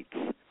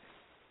retweets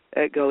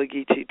at Gullah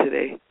Geechee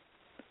today,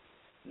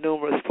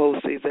 numerous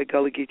postings at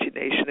Gullah Geechee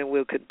Nation, and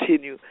we'll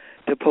continue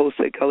to post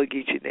at Gullah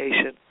Geechee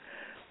Nation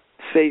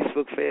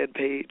Facebook fan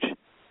page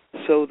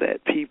so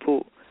that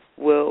people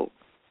will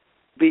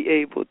be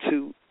able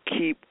to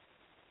keep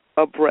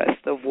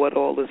abreast of what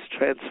all is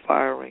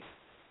transpiring.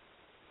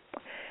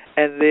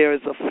 And there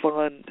is a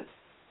fund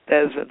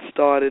that has been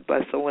started by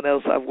someone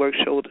else I've worked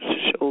shoulder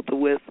to shoulder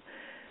with.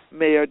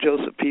 Mayor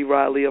Joseph P.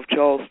 Riley of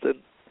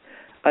Charleston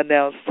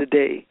announced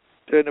today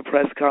during the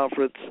press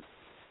conference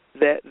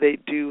that they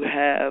do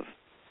have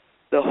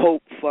the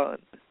Hope Fund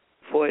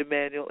for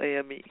Emmanuel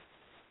AME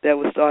that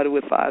was started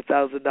with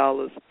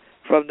 $5,000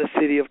 from the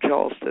city of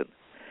Charleston.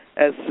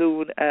 As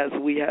soon as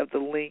we have the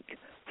link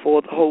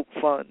for the Hope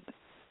Fund,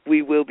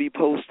 we will be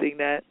posting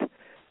that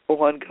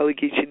on Gullah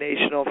Geechee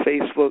Nation on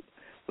Facebook.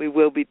 We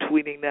will be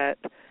tweeting that,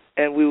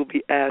 and we will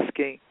be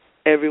asking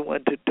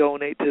everyone to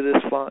donate to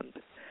this fund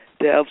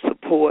to help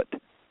support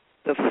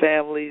the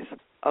families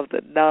of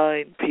the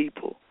 9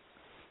 people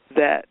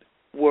that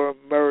were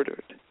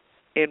murdered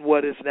in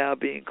what is now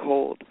being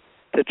called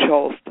the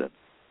Charleston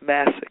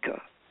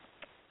Massacre.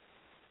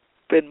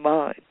 Keep in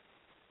mind,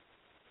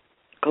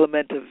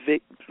 Clementa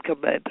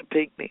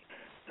Pinckney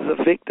is a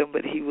victim,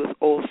 but he was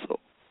also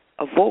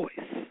a voice.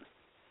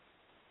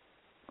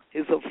 He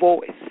was a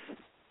voice.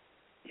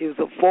 He was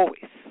a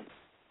voice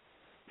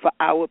for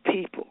our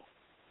people.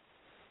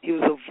 He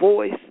was a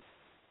voice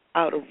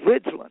out of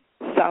Ridgeland,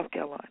 South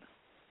Carolina,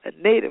 a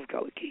native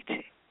Gullah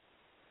Geechee.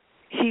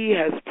 He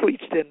has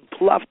preached in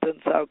Bluffton,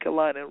 South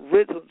Carolina, and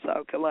Ridgeland,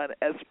 South Carolina,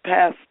 as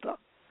pastor,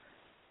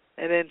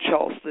 and in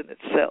Charleston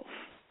itself.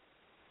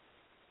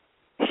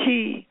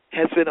 He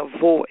has been a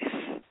voice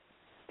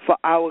for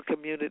our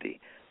community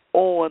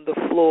on the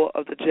floor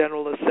of the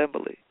General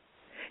Assembly.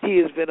 He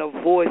has been a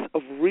voice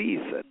of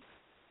reason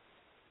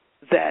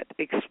that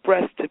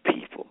expressed to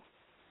people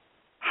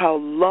how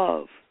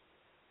love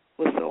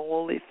was the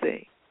only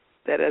thing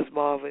that, as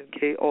Marvin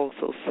Gaye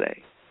also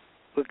sang,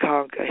 would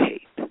conquer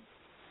hate.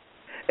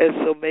 And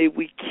so may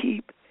we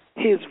keep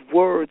his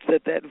words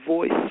that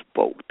voice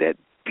spoke, that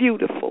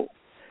beautiful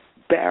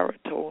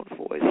baritone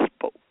voice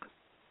spoke,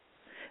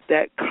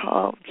 that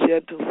calm,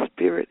 gentle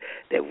spirit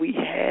that we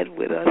had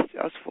with us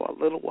just for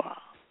a little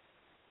while.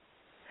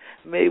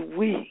 May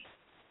we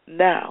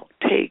now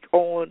take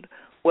on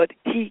what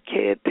he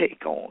can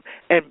take on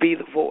and be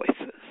the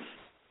voices.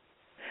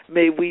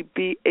 May we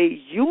be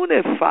a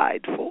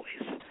unified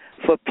voice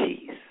for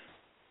peace.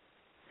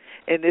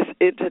 In this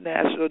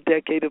International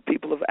Decade of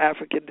People of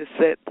African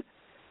Descent,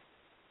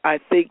 I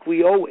think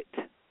we owe it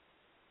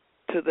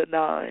to the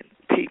 9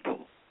 people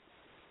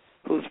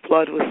whose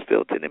blood was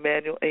spilt in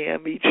Emmanuel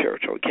AME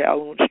Church on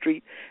Calhoun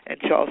Street in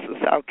Charleston,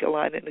 South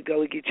Carolina, in the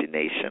Gullah Geechee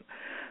Nation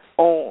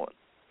on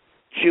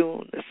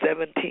June the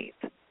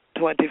 17th,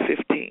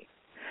 2015.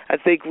 I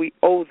think we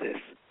owe this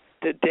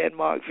to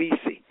Denmark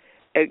Vesey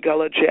and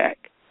Gullah Jack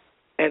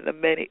and the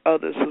many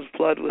others whose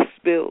blood was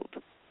spilled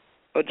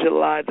on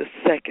July the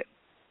 2nd,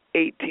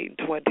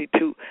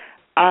 1822.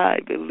 I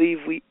believe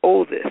we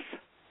owe this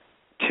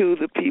to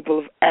the people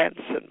of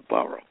Anson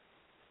Borough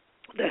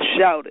that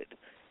shouted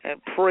and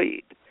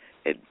prayed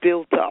and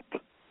built up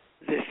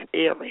this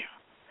area,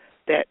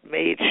 that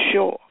made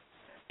sure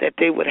that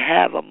they would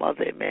have a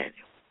Mother Emanuel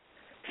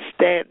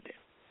standing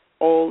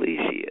all these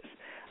years.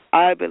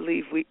 I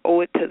believe we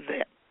owe it to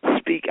them.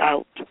 Speak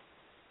out.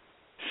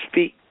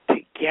 Speak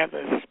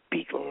together.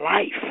 Speak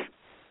life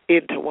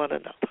into one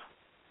another.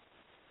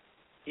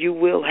 You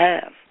will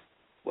have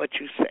what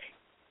you say.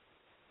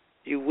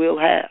 You will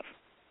have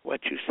what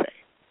you say.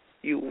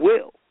 You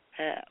will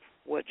have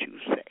what you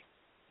say.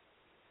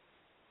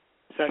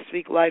 So I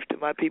speak life to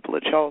my people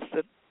of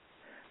Charleston.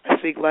 I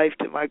speak life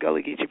to my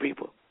Gullah Geechee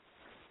people.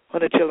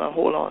 When the children,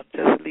 hold on,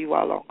 just a little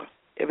while longer.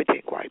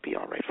 Everything quite be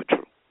all right for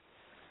true.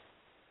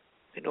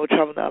 You know,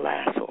 trouble not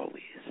lasts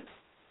always.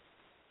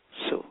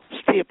 So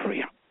stay a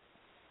prayer.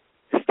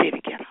 Stay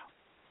together.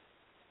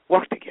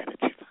 Work together,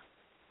 children.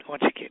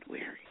 Don't you get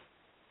weary.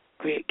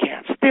 Great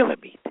camp, still a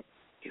meet.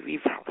 You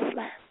eat from the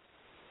land,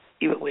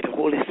 even with the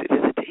holy city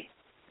today.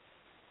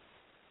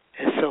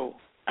 And so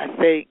I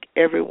thank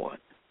everyone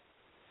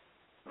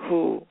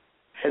who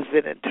has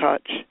been in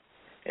touch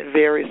in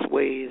various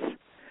ways.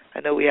 I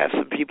know we have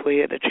some people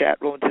here in the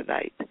chat room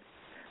tonight.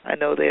 I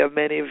know there are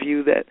many of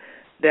you that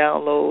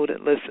download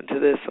and listen to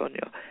this on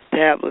your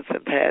tablets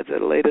and pads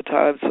at a later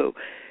time. So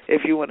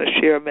if you want to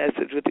share a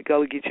message with the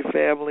Gullah Geechee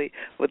family,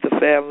 with the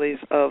families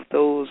of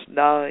those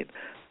 9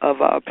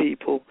 of our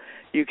people,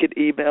 you can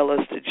email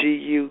us to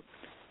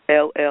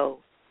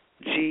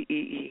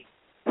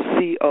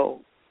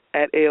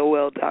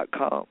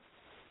gullgeeco@AOL.com.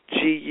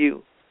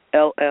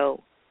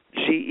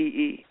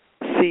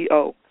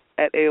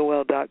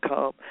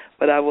 gullgeeco@AOL.com.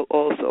 But I will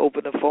also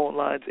open the phone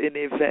lines in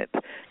the event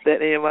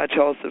that any of my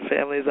Charleston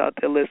family is out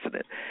there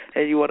listening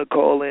and you want to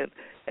call in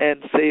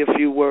and say a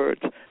few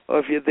words, or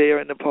if you're there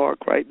in the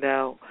park right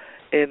now,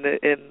 in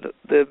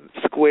the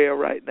square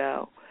right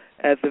now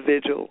at the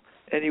vigil,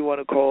 and you want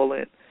to call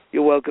in,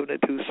 you're welcome to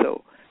do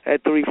so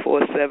at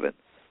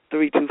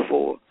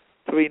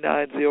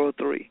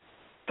 347-324-3903,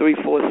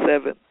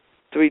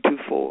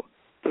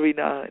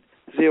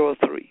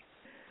 347-324-3903.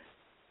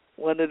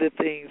 One of the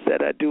things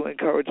that I do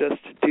encourage us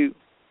to do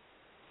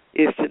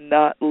is to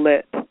not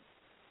let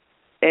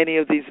any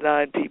of these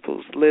 9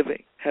 people's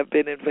living have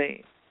been in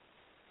vain.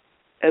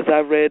 As I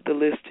read the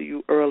list to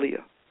you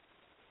earlier,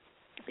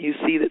 you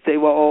see that they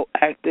were all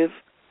active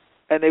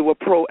and they were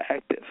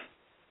proactive.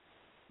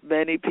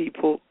 Many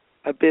people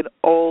have been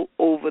all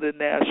over the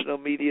national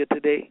media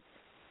today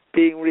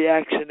being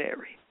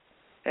reactionary.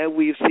 And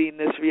we've seen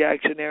this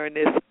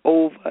reactionariness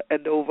over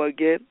and over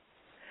again.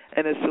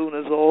 And as soon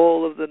as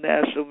all of the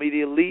national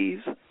media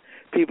leaves,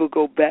 people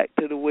go back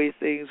to the way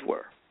things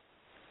were.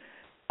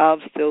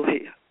 I'm still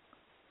here.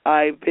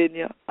 I ain't been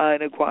here. I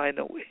ain't going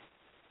nowhere.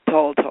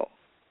 Tall.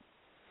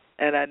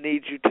 And I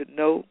need you to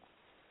know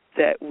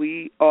that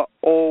we are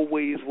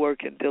always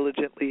working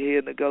diligently here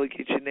in the Gullah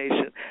Geechee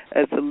Nation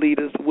as the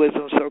leaders, the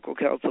Wisdom Circle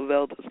Council of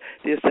Elders,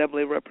 the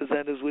Assembly of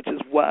Representatives, which is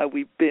why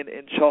we've been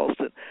in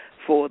Charleston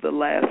for the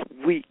last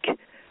week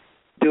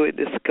doing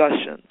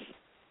discussions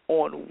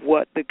on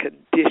what the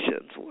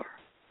conditions were.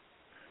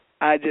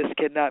 I just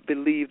cannot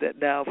believe that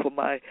now for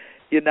my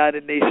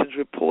United Nations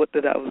report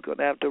that I was going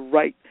to have to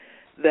write,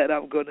 that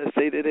I'm going to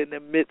say that in the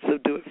midst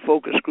of doing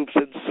focus groups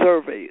and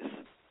surveys,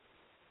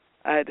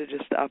 I had to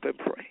just stop and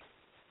pray.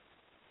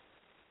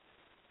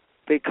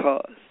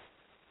 Because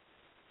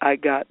I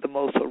got the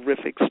most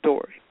horrific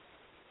story,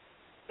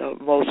 the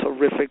most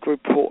horrific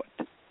report,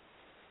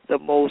 the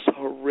most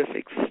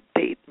horrific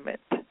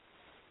statement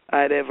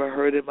I'd ever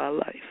heard in my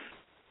life,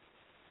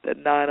 that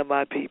 9 of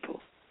my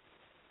people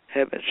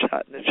have been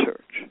shot in the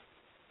church.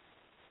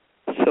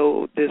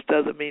 So this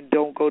doesn't mean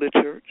don't go to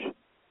church.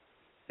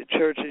 The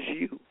church is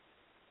you.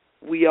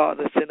 We are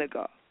the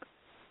synagogue.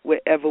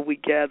 Wherever we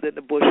gather in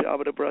the bush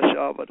arbor, the brush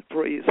arbor, the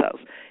praise house,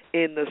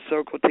 in the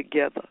circle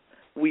together,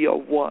 we are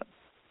one.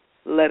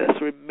 Let us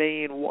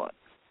remain one.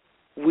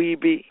 We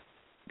be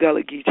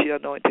Gullah Geechee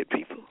anointed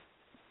people.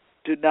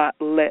 Do not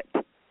let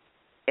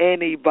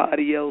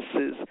anybody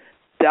else's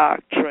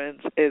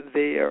doctrines and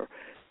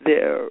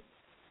their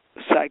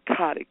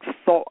psychotic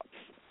thoughts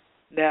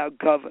now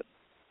govern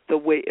the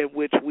way in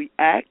which we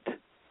act,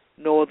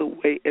 nor the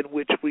way in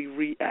which we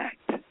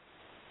react.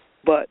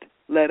 But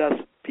let us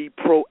be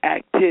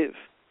proactive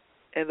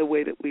in the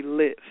way that we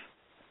live,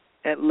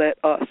 and let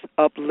us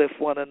uplift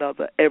one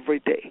another every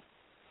day.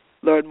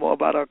 Learn more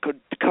about our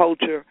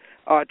culture,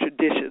 our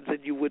traditions, and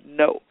you would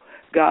know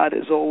God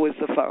is always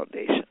the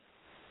foundation,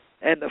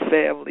 and the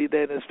family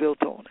then is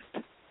built on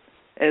it.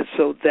 And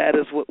so that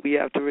is what we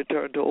have to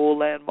return to, all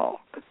landmark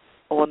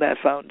on that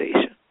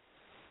foundation.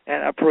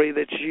 And I pray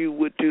that you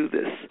would do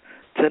this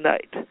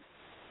tonight.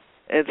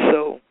 And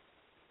so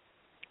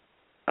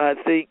I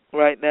think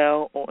right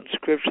now on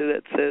scripture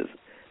that says,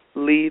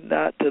 lead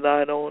not to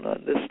thine own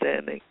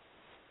understanding,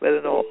 but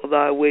in all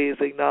thy ways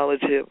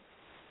acknowledge him,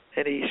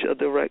 and he shall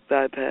direct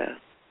thy path.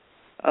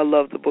 I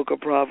love the book of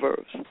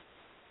Proverbs,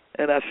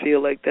 and I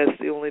feel like that's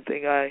the only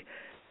thing I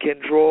can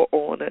draw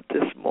on at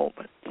this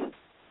moment,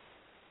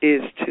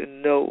 is to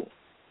know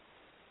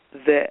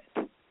that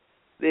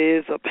there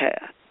is a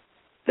path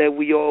that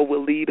we all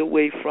will lead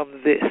away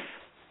from this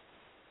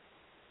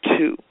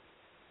to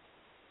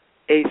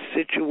a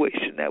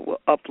situation that will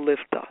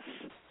uplift us,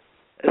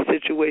 a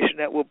situation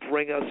that will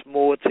bring us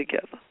more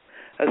together,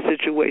 a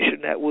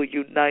situation that will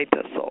unite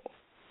us all.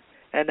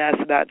 And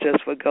that's not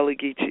just for Gullah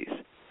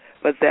Geechees,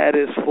 but that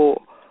is for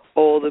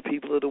all the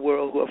people of the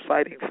world who are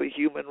fighting for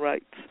human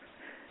rights,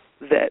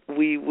 that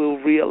we will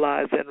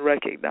realize and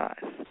recognize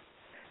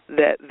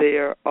that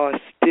there are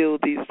still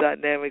these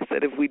dynamics,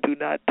 that if we do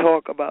not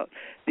talk about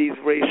these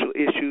racial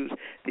issues,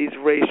 these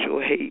racial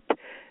hate,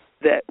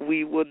 that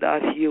we will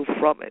not heal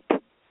from it,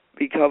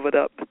 be covered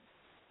up.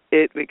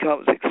 It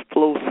becomes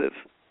explosive,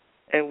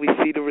 and we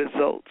see the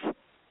results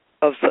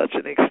of such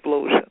an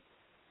explosion.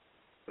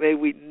 May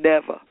we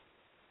never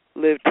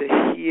live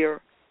to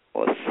hear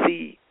or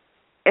see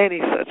any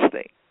such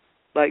thing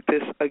like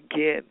this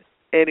again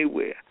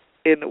anywhere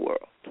in the world.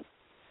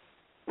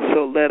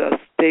 So let us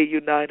stay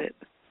united.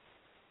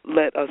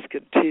 Let us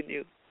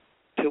continue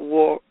to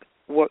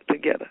work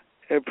together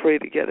and pray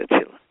together,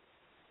 children.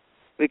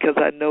 Because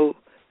I know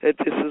that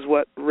this is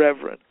what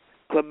Reverend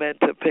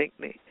Clementa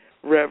Pinckney,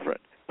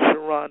 Reverend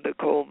Sharonda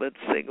Coleman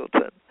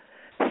Singleton,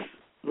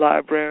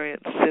 Librarian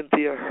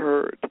Cynthia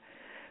Hurd,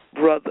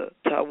 Brother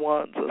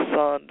Tawanza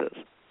Saunders,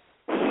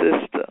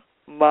 Sister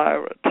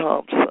Myra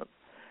Thompson,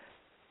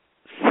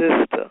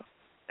 Sister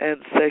and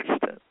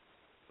Sexton,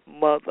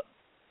 Mother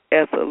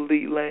Ethel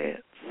Lee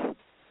Lance,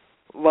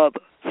 Mother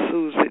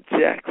Susie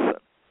Jackson,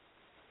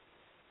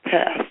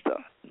 Pastor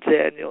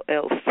Daniel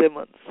L.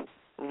 Simmons,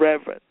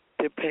 Reverend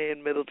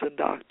DePayne Middleton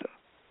Doctor,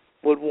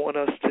 would want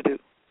us to do,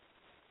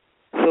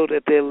 so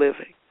that their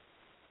living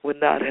would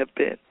not have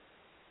been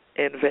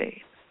in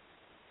vain.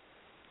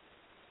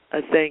 I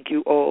thank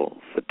you all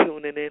for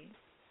tuning in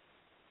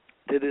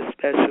to this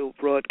special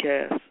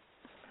broadcast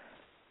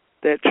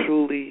that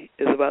truly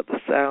is about the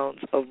sounds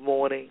of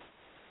mourning,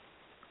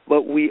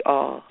 but we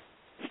are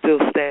still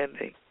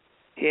standing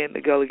here in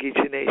the Gullah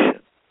Geechee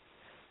Nation.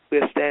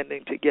 We're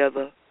standing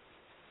together.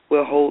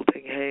 We're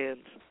holding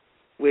hands.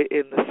 We're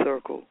in the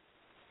circle,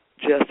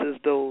 just as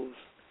those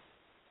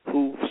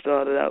who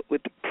started out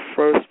with the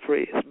first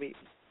prayers meeting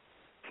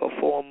for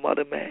Form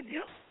Mother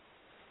Manual.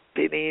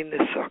 Been in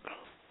the circle,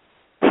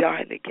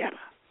 joined together,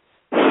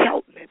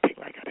 shouting and things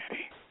like that.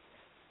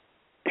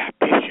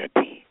 That is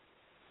your deed.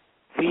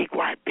 We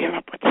go and build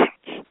up a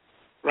church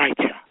right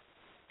here.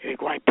 And we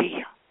go and be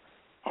here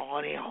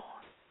on and on.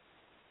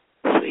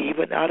 So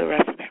even now the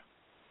rest of them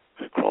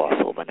will cross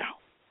over now.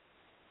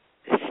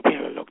 They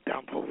still look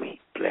down, but we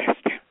bless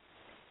them.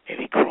 And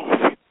they cross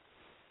it.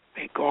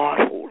 May God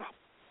hold them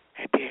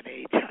at the end of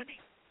their journey.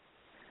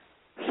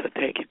 So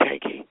thank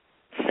you,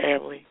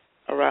 family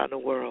around the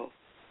world,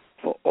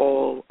 for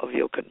all of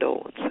your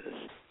condolences,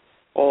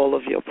 all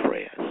of your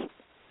prayers,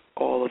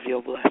 all of of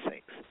your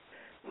blessings.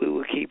 We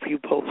will keep you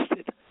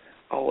posted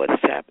on what is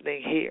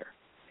happening here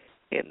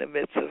in the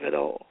midst of it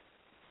all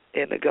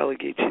in the Gullah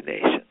Geechee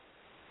Nation.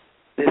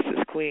 This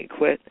is Queen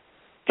Quet,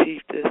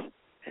 Chiefess,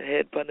 and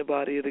head bundle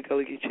body of the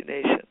Gullah Geechee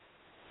Nation.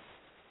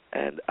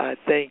 And I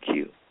thank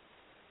you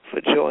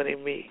for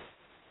joining me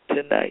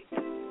tonight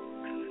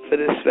for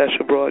this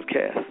special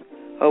broadcast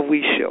of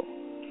We Show,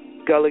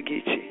 Gullah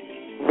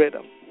Geechee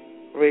Rhythm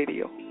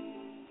Radio.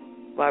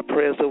 My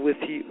prayers are with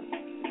you.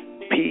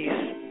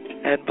 Peace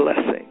and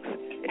blessings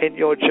in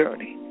your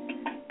journey.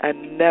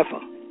 And never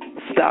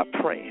stop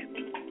praying.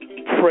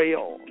 Pray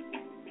on.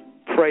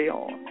 Pray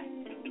on.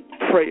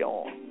 Pray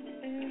on.